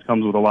defense,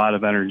 comes with a lot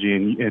of energy.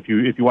 And if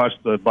you watch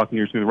the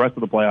Buccaneers through the rest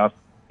of the playoffs,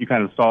 you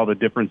kind of saw the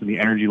difference in the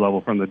energy level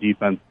from the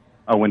defense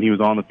when he was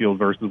on the field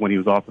versus when he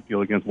was off the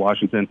field against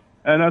Washington.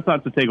 And that's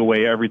not to take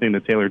away everything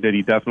that Taylor did.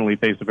 He definitely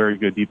faced a very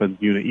good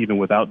defensive unit, even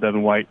without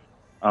Devin White.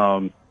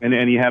 And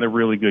he had a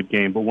really good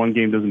game. But one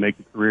game doesn't make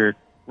a career.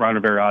 Ron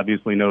Rivera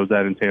obviously knows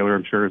that, and Taylor,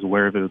 I'm sure, is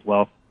aware of it as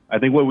well. I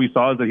think what we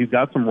saw is that he's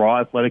got some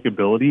raw athletic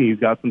ability. He's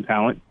got some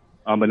talent,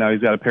 but now he's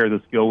got to pair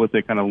the skill with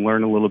it, kind of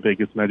learn a little bit,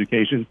 get some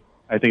education.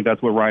 I think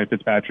that's what Ryan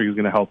Fitzpatrick is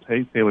going to help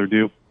Taylor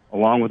do,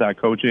 along with that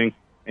coaching.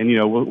 And,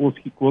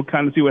 we'll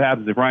kind of see what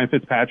happens. If Ryan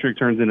Fitzpatrick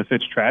turns into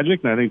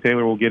Fitztragic, then I think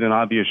Taylor will get an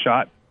obvious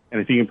shot. And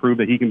if he can prove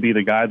that he can be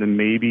the guy, then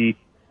maybe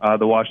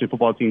the Washington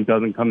football team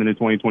doesn't come into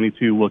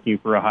 2022 looking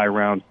for a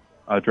high-round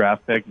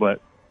draft pick.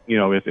 But,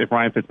 if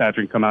Ryan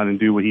Fitzpatrick can come out and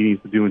do what he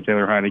needs to do, and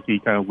Taylor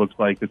Heineke kind of looks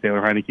like the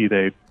Taylor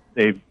Heineke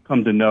they've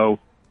come to know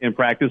in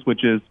practice,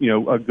 which is,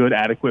 a good,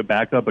 adequate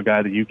backup, a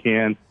guy that you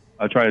can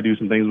try to do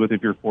some things with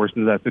if you're forced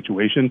into that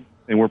situation,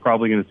 then we're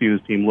probably going to see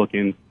this team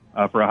looking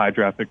for a high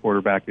draft pick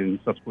quarterback in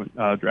subsequent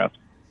drafts.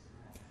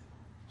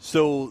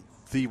 So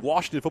The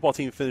Washington football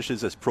team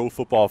finishes as Pro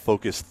Football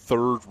Focus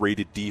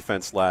third-rated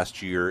defense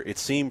last year. It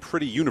seemed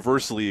pretty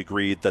universally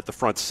agreed that the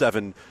front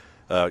seven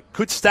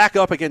could stack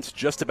up against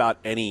just about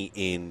any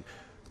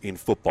in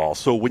football.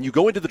 So when you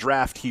go into the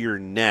draft here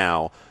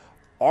now,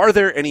 are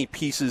there any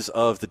pieces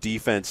of the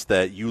defense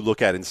that you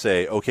look at and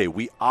say, okay,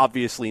 we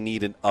obviously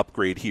need an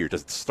upgrade here?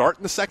 Does it start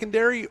in the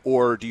secondary,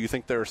 or do you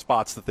think there are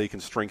spots that they can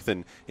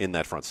strengthen in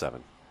that front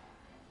seven?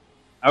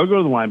 I would go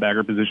to the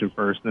linebacker position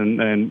first,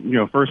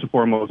 and first and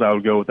foremost, I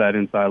would go with that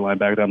inside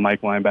linebacker, that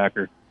Mike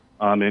linebacker,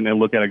 and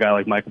look at a guy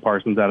like Michael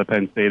Parsons out of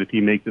Penn State if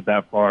he makes it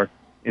that far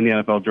in the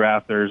NFL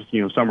draft. There's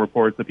some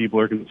reports that people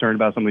are concerned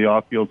about some of the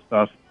off-field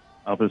stuff,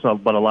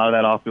 but a lot of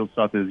that off-field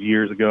stuff is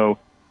years ago.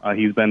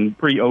 He's been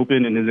pretty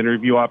open in his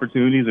interview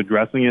opportunities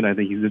addressing it. I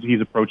think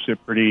he's approached it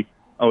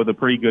with a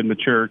pretty good,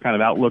 mature kind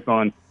of outlook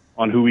on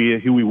who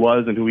he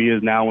was and who he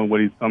is now and what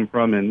he's come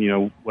from,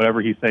 and whatever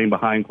he's saying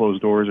behind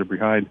closed doors or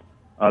behind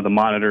the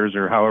monitors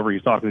or however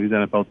he's talking to these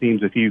NFL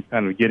teams. If he's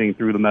kind of getting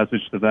through the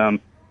message to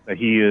them that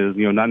he is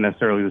not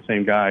necessarily the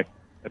same guy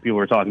that people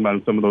are talking about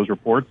in some of those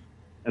reports,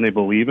 and they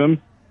believe him,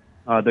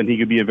 then he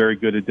could be a very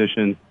good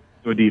addition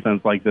to a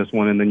defense like this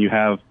one. And then you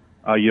have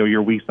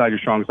your weak side, your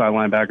strong side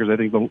linebackers. I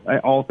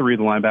think all three of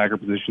the linebacker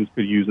positions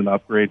could use an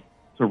upgrade.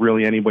 So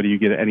really anybody you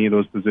get at any of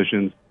those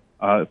positions.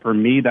 For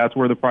me, that's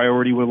where the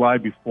priority would lie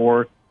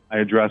before I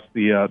address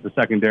the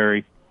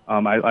secondary.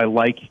 I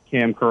like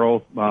Cam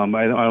Curl. I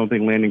don't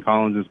think Landon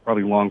Collins is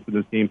probably long for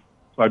this team.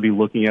 So I'd be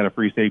looking at a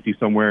free safety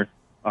somewhere.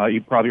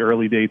 Probably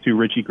early day too.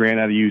 Richie Grant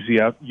out of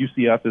UCF.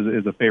 UCF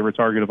is a favorite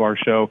target of our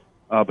show.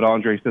 But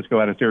Andre Cisco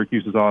out of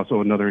Syracuse is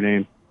also another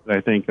name that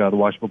I think the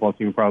Washington football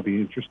team would probably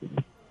be interested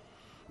in.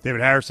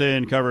 David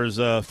Harrison covers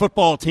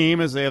football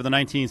team as they have the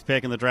 19th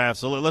pick in the draft.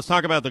 So let's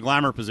talk about the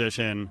glamour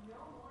position.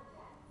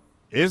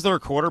 Is there a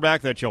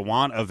quarterback that you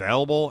want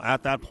available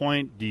at that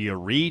point? Do you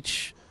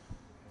reach?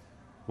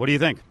 What do you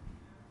think?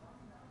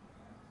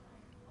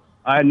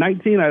 At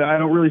 19, I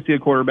don't really see a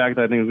quarterback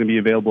that I think is going to be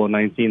available at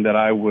 19 that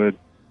I would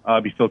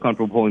feel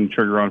comfortable pulling the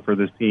trigger on for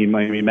this team.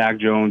 I mean, Mac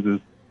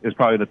Jones is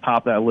probably the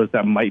top of that list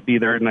that might be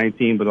there at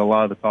 19, but a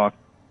lot of the talk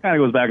kind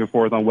of goes back and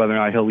forth on whether or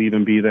not he'll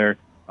even be there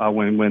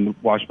when the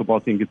Washington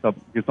football team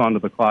gets onto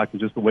the clock. And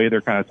just the way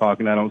they're kind of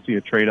talking, I don't see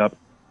a trade-up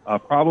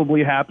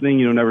probably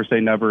happening. Never say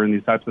never in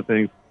these types of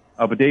things.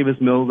 But Davis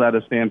Mills out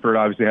of Stanford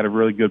obviously had a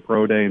really good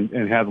pro day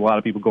and has a lot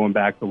of people going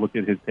back to look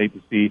at his tape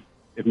to see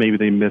if maybe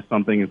they missed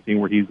something and seeing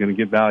where he's going to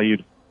get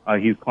valued.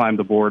 He's climbed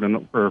the board,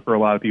 and for a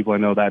lot of people, I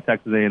know that.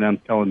 Texas A&M's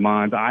Kellen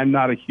Mond. I'm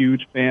not a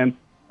huge fan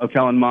of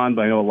Kellen Mond,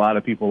 but I know a lot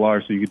of people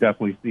are, so you could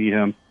definitely see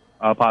him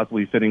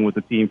possibly fitting with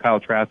the team. Kyle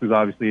Trask is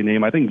obviously a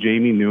name. I think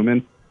Jamie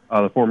Newman,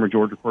 the former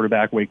Georgia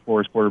quarterback, Wake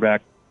Forest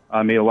quarterback,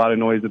 made a lot of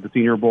noise at the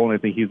Senior Bowl, and I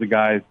think he's a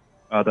guy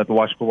that the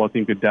Washington football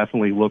team could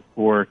definitely look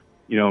for,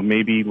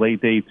 maybe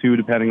late day 2,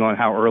 depending on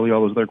how early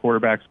all those other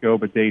quarterbacks go,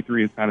 but day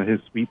 3 is kind of his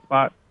sweet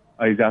spot.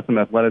 He's got some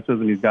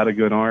athleticism. He's got a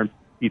good arm.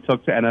 He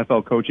took to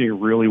NFL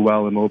coaching really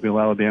well in Mobile,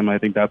 Alabama. I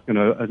think that's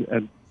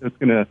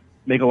gonna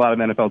make a lot of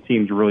NFL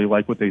teams really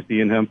like what they see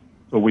in him.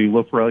 So we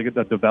look for like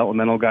that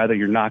developmental guy that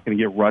you're not going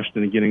to get rushed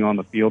into getting on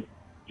the field.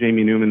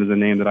 Jamie Newman is a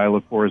name that I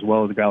look for, as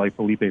well as a guy like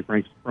Felipe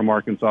Franks from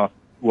Arkansas,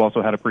 who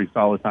also had a pretty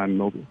solid time in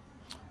Mobile.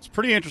 It's a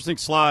pretty interesting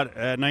slot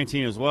at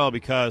 19 as well,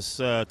 because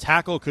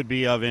tackle could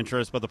be of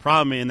interest, but the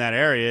problem in that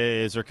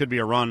area is there could be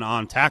a run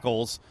on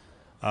tackles,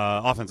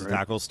 offensive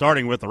tackles,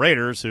 starting with the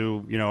Raiders,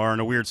 who are in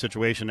a weird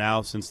situation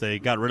now since they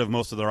got rid of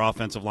most of their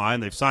offensive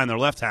line. They've signed their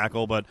left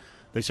tackle, but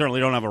they certainly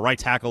don't have a right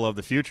tackle of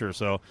the future.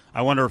 So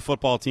I wonder if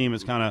football team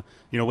is kind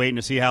of waiting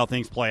to see how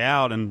things play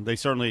out, and they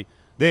certainly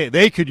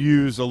they could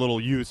use a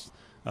little youth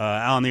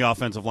on the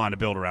offensive line to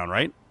build around,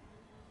 right?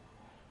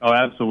 Oh,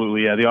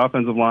 absolutely, yeah. The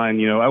offensive line,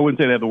 I wouldn't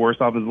say they have the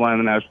worst offensive line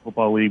in the National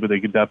Football League, but they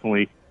could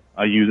definitely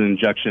use an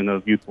injection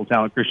of youthful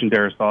talent. Christian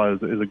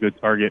Darrisaw is a good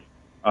target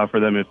for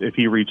them if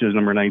he reaches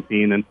number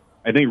 19. And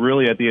I think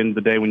really at the end of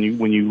the day, when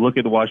you look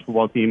at the Washington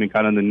football team and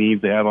kind of the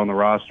needs they have on the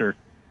roster,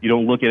 you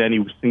don't look at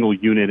any single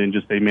unit and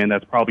just say, man,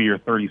 that's probably your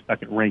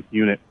 32nd ranked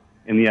unit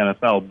in the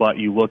NFL. But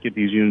you look at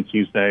these units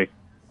and you say,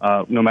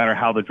 no matter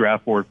how the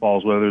draft board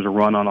falls, whether there's a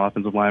run on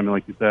offensive linemen,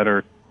 like you said,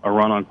 or a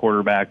run on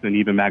quarterbacks, and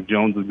even Mac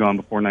Jones has gone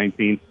before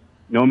 19,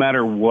 no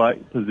matter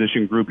what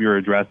position group you're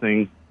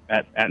addressing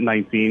at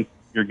 19,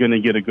 you're going to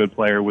get a good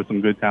player with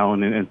some good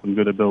talent and some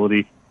good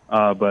ability.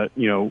 But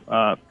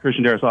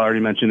Christian Darrisaw, I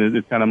already mentioned,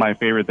 is kind of my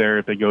favorite there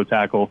if they go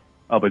tackle.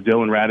 But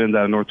Dylan Radins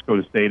out of North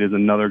Dakota State is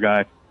another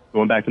guy.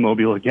 Going back to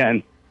Mobile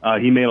again,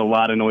 he made a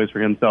lot of noise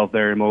for himself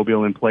there in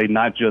Mobile and played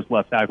not just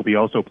left tackle, but he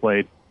also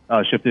played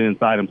shifted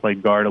inside and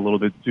played guard a little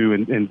bit too,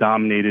 and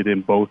dominated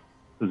in both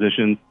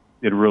positions.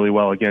 Did really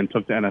well. Again,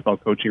 took to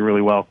NFL coaching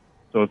really well.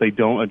 So if they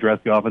don't address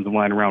the offensive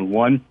line in round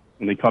 1,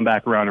 and they come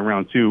back around in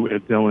round 2,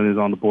 if Dylan is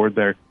on the board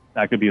there,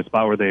 that could be a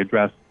spot where they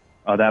address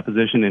that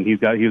position, and he's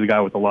a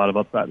guy with a lot of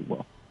upside as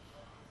well.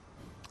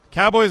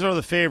 Cowboys are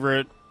the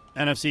favorite,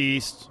 NFC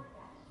East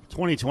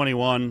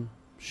 2021.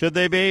 Should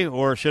they be,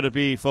 or should it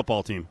be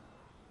football team?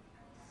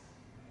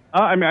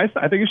 I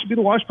think it should be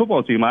the Washington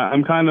football team.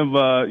 I'm kind of,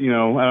 I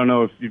don't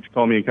know if you'd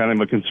call me kind of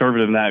a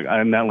conservative in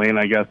that lane,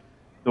 I guess.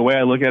 The way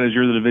I look at it is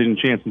you're the division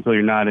champs until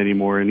you're not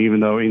anymore. And even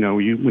though,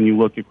 when you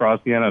look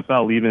across the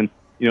NFL, even,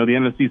 the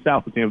NFC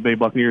South, the Tampa Bay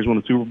Buccaneers won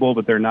the Super Bowl,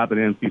 but they're not the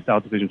NFC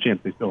South division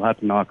champs. They still have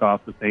to knock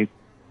off the Saints.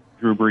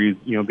 Drew Brees,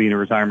 being in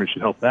retirement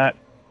should help that.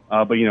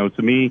 But,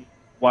 to me,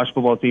 Washington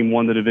football team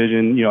won the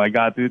division. I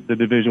got the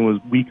division was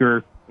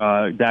weaker.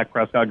 Dak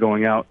Prescott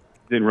going out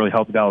didn't really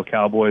help the Dallas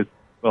Cowboys.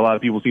 But a lot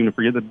of people seem to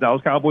forget that the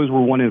Dallas Cowboys were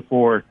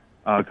 1-4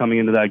 coming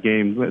into that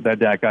game that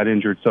Dak got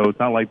injured. So it's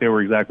not like they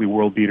were exactly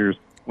world beaters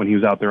when he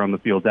was out there on the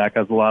field. Dak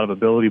has a lot of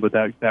ability, but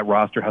that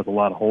roster has a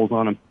lot of holes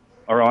on it,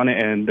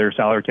 and their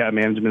salary cap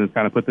management has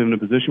kind of put them in a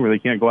position where they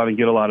can't go out and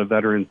get a lot of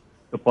veterans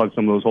to plug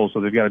some of those holes. So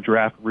they've got to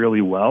draft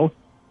really well,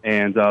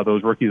 and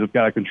those rookies have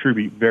got to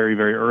contribute very,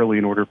 very early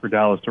in order for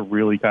Dallas to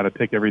really kind of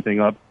pick everything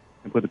up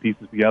and put the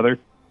pieces together.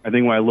 I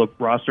think when I look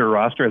roster to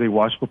roster, I think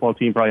Washington football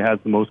team probably has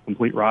the most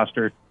complete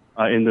roster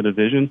in the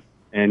division.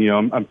 And,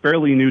 I'm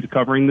fairly new to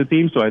covering the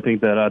team, so I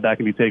think that that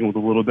can be taken with a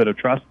little bit of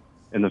trust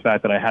in the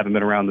fact that I haven't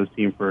been around this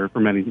team for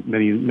many,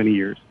 many, many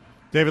years.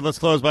 David, let's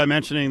close by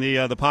mentioning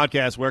the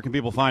podcast. Where can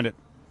people find it?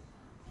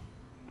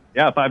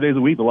 Yeah, 5 days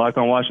a week, the Locked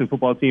On Washington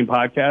Football Team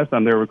podcast.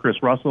 I'm there with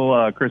Chris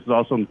Russell. Chris is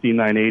also on Team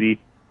 980,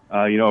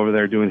 over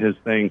there doing his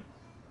thing.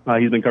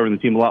 He's been covering the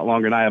team a lot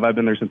longer than I have. I've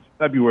been there since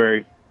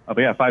February. But,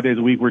 yeah, 5 days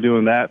a week we're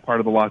doing that, part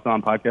of the Locked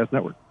On Podcast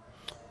Network.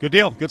 Good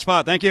deal. Good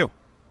spot. Thank you.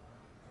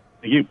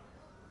 Thank you.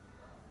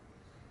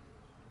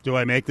 Do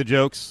I make the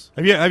jokes?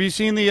 Have you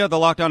seen the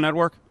Locked On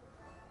Network?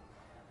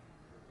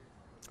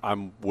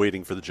 I'm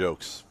waiting for the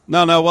jokes.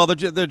 No. Well,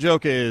 the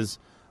joke is,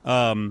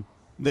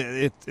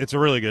 it's a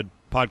really good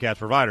podcast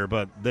provider,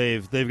 but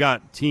they've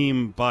got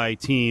team by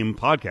team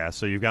podcasts.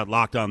 So you've got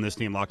Locked On this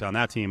team, Locked On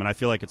that team, and I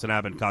feel like it's an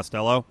Abbott and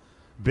Costello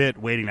bit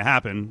waiting to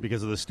happen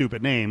because of the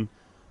stupid name.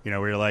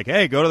 Where you're like,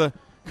 hey, go to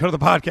the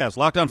podcast,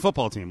 Locked On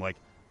Football Team. Like,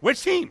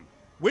 which team?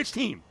 Which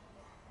team?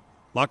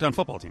 Locked On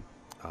Football Team.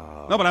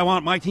 No, but I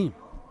want my team.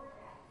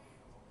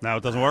 No,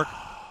 it doesn't work.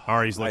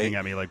 Ari's looking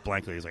at me like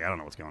blankly. He's like, I don't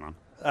know what's going on.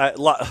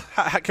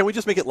 Can we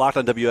just make it Locked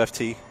On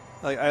WFT?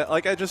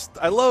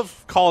 I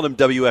love calling him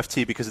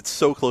WFT because it's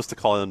so close to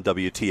calling him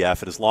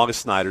WTF, and as long as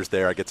Snyder's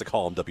there, I get to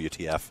call him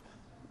WTF.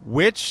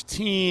 Which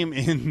team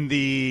in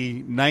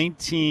the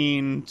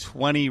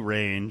 19-20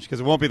 range, because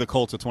it won't be the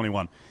Colts at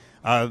 21,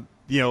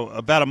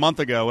 about a month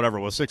ago, whatever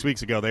it was, 6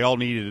 weeks ago, they all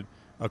needed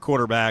a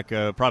quarterback,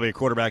 probably a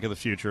quarterback of the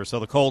future. So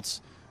the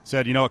Colts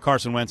said,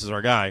 Carson Wentz is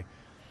our guy.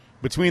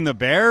 Between the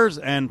Bears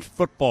and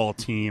football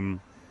team,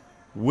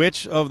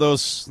 which of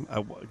those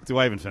do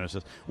I even finish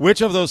this?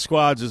 Which of those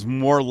squads is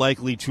more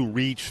likely to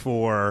reach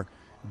for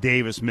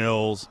Davis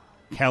Mills,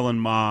 Kellen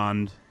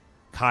Mond,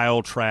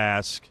 Kyle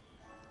Trask?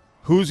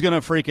 Who's going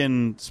to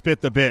freaking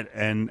spit the bit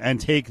and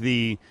take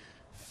the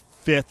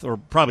fifth or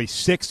probably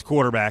sixth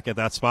quarterback at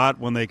that spot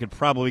when they could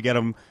probably get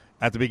him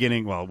at the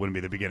beginning? Well, it wouldn't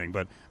be the beginning,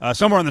 but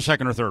somewhere in the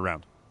second or third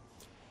round.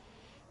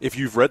 If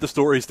you've read the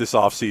stories this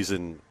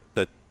offseason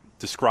that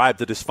describe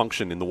the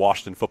dysfunction in the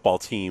Washington football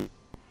team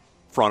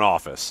front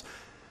office,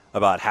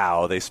 about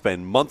how they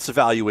spend months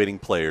evaluating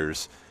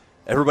players,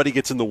 everybody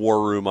gets in the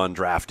war room on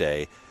draft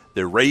day,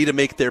 they're ready to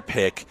make their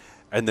pick,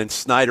 and then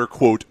Snyder,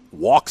 quote,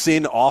 walks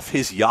in off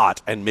his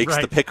yacht and makes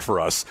the pick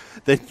for us,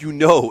 then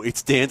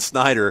it's Dan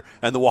Snyder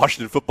and the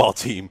Washington football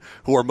team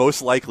who are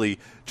most likely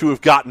to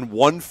have gotten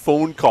one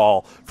phone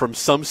call from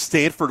some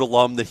Stanford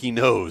alum that he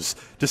knows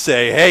to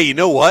say, hey, you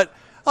know what?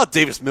 Oh,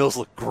 Davis Mills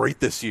looked great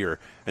this year.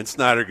 And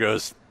Snyder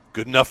goes,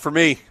 good enough for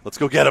me. Let's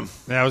go get him.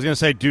 Yeah, I was going to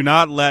say, do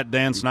not let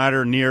Dan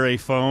Snyder near a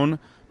phone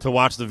to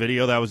watch the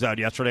video that was out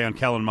yesterday on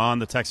Kellen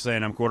Mond, the Texas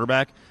A&M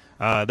quarterback.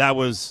 That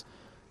was,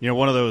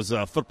 one of those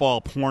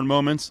football porn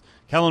moments.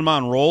 Kellen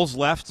Mond rolls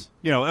left,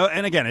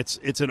 and again,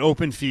 it's an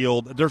open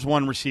field. There's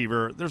one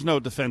receiver. There's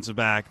no defensive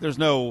back. There's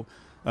no,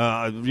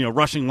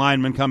 rushing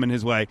lineman coming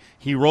his way.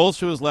 He rolls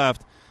to his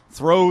left,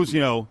 throws,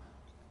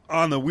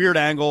 on the weird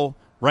angle,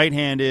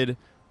 right-handed.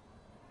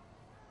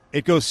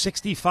 It goes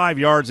 65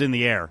 yards in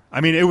the air. I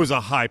mean, it was a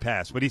high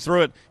pass, but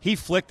he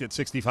flicked it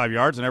 65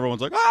 yards, and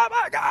everyone's like, oh,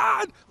 my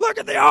God, look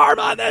at the arm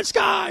on this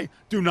guy.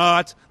 Do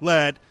not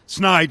let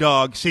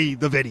Snydog see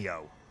the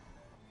video.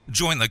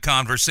 Join the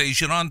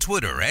conversation on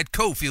Twitter at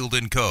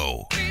Cofield &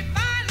 Co.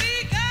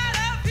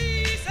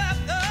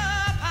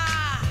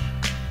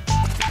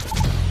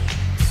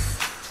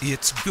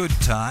 It's Good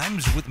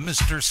Times with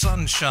Mr.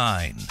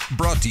 Sunshine.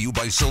 Brought to you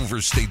by Silver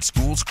State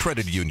Schools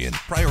Credit Union,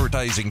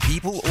 prioritizing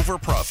people over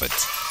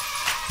profits.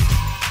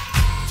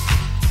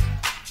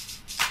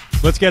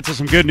 Let's get to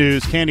some good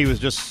news. Candy was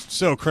just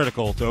so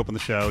critical to open the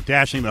show,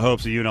 dashing the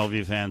hopes of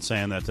UNLV fans,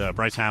 saying that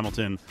Bryce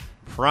Hamilton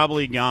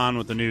probably gone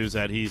with the news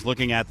that he's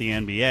looking at the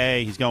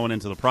NBA. He's going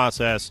into the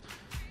process.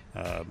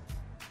 And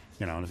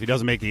if he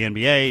doesn't make the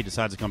NBA, he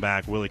decides to come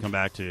back. Will he come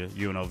back to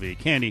UNLV?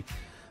 Candy.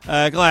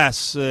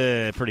 Glass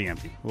pretty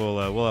empty.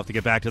 We'll have to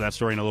get back to that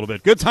story in a little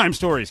bit. Good time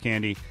stories,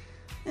 Candy.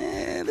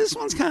 This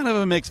one's kind of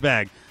a mixed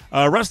bag.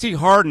 Rusty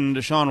Hardin,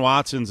 Deshaun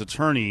Watson's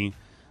attorney,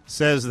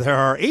 says there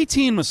are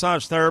 18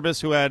 massage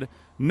therapists who had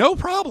no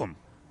problem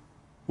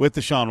with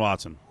Deshaun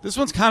Watson. This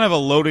one's kind of a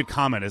loaded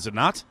comment, is it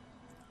not?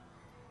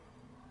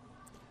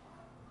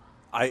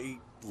 I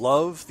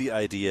love the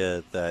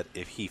idea that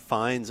if he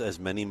finds as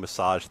many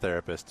massage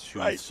therapists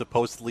who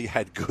supposedly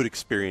had good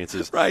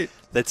experiences,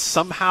 that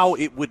somehow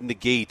it would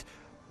negate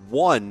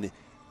one,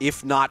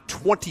 if not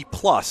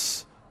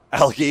 20-plus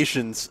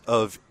allegations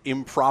of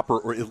improper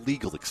or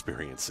illegal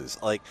experiences.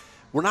 Like,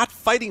 we're not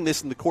fighting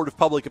this in the court of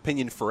public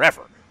opinion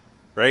forever,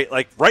 right?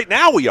 Like, right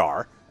now we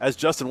are, as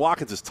Justin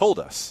Watkins has told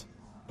us.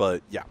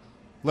 But, yeah.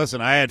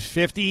 Listen, I had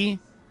 50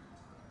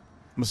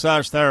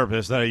 massage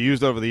therapists that I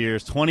used over the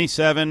years.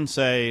 27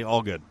 say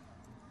all good.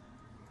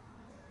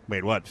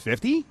 Wait, what,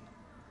 50?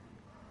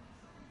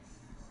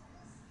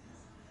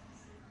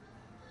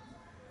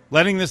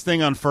 Letting this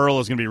thing unfurl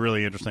is going to be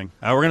really interesting.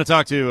 We're going to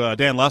talk to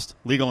Dan Lust,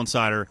 legal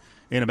insider,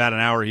 in about an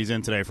hour. He's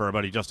in today for our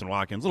buddy Justin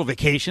Watkins. Little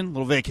vacation,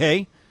 little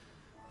vacay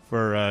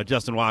for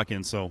Justin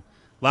Watkins. So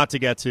a lot to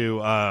get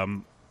to.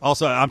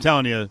 Also, I'm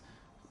telling you,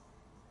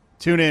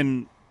 tune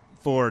in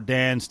for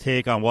Dan's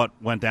take on what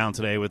went down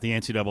today with the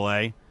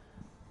NCAA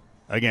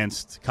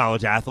against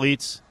college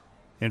athletes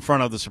in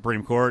front of the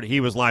Supreme Court.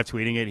 He was live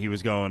tweeting it. He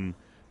was going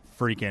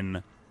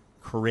freaking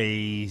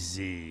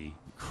crazy.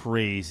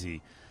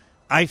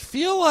 I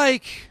feel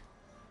like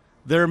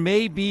there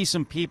may be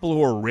some people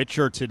who are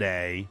richer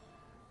today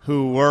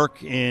who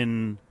work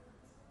in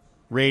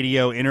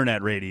radio,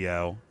 internet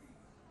radio,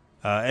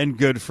 and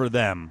good for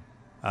them.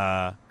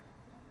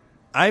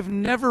 I've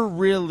never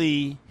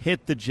really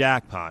hit the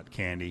jackpot,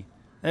 Candy.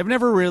 I've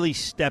never really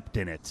stepped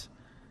in it.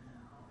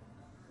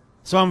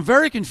 So I'm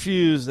very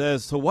confused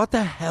as to what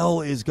the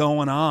hell is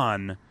going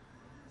on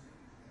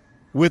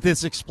with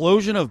this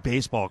explosion of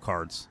baseball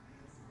cards.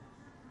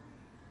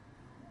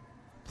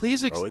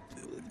 Please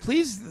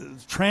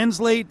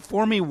translate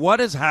for me what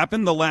has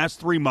happened the last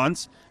 3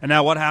 months and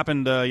now what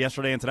happened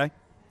yesterday and today.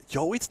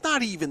 Yo, it's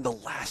not even the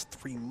last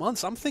 3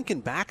 months. I'm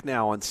thinking back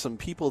now on some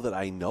people that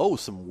I know,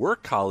 some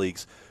work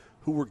colleagues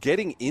who were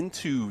getting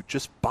into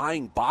just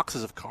buying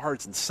boxes of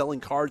cards and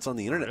selling cards on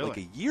the internet like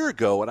a year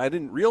ago, and I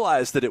didn't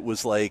realize that it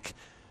was like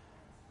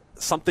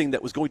something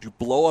that was going to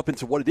blow up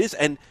into what it is.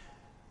 And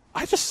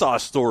I just saw a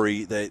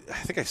story that I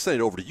think I sent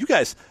it over to you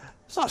guys. I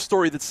saw a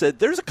story that said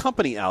there's a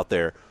company out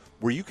there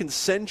where you can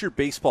send your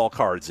baseball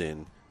cards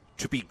in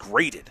to be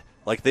graded.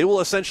 Like, they will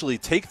essentially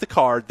take the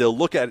card, they'll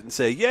look at it and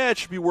say, yeah, it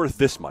should be worth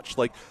this much.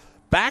 Like,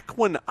 back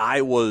when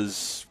I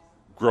was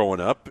growing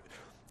up,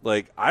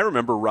 like, I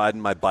remember riding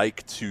my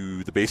bike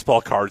to the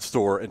baseball card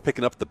store and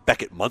picking up the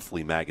Beckett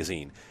Monthly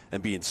magazine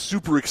and being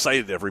super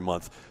excited every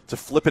month to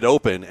flip it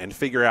open and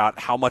figure out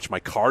how much my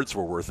cards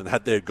were worth, and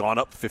had they gone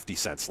up 50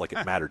 cents like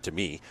it mattered to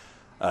me.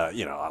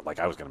 Like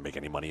I was going to make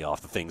any money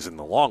off the things in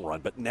the long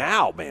run. But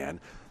now, man,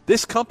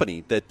 this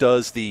company that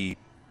does the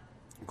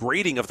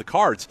grading of the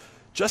cards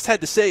just had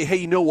to say, hey,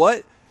 you know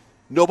what?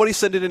 Nobody's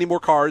sending any more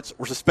cards.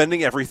 We're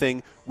suspending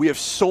everything. We have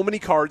so many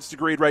cards to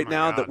grade right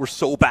now that we're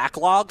so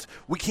backlogged,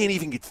 we can't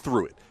even get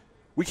through it.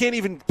 We can't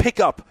even pick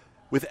up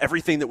with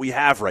everything that we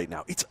have right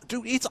now. It's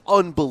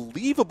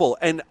unbelievable.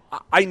 And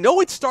I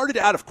know it started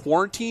out of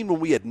quarantine when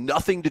we had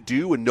nothing to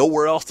do and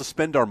nowhere else to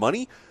spend our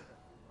money.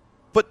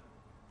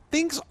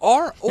 Things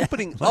are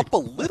opening up a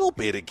little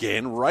bit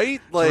again,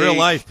 right? Like, real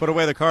life. Put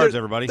away the cards,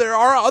 everybody. There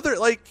are other,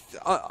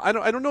 I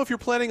don't know if you're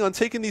planning on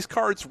taking these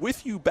cards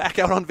with you back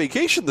out on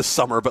vacation this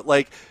summer, but,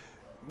 we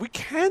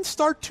can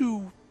start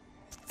to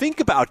think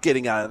about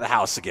getting out of the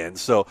house again.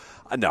 So,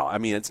 no, I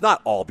mean, it's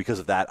not all because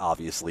of that,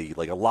 obviously.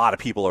 Like, a lot of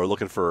people are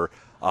looking for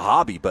a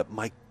hobby, but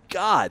my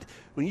God,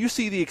 when you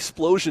see the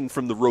explosion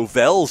from the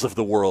Rovels of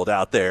the world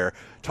out there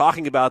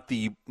talking about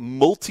the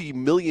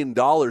multi-million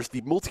dollars,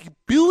 the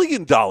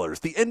multi-billion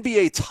dollars, the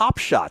NBA Top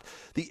Shot,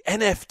 the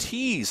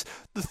NFTs,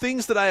 the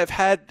things that I have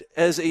had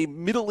as a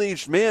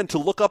middle-aged man to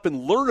look up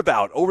and learn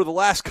about over the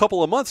last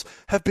couple of months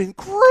have been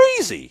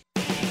crazy.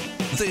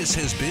 This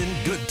has been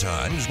Good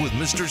Times with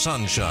Mr.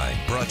 Sunshine,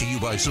 brought to you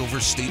by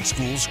Silver State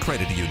Schools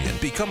Credit Union.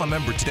 Become a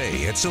member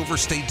today at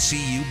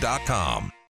silverstatecu.com.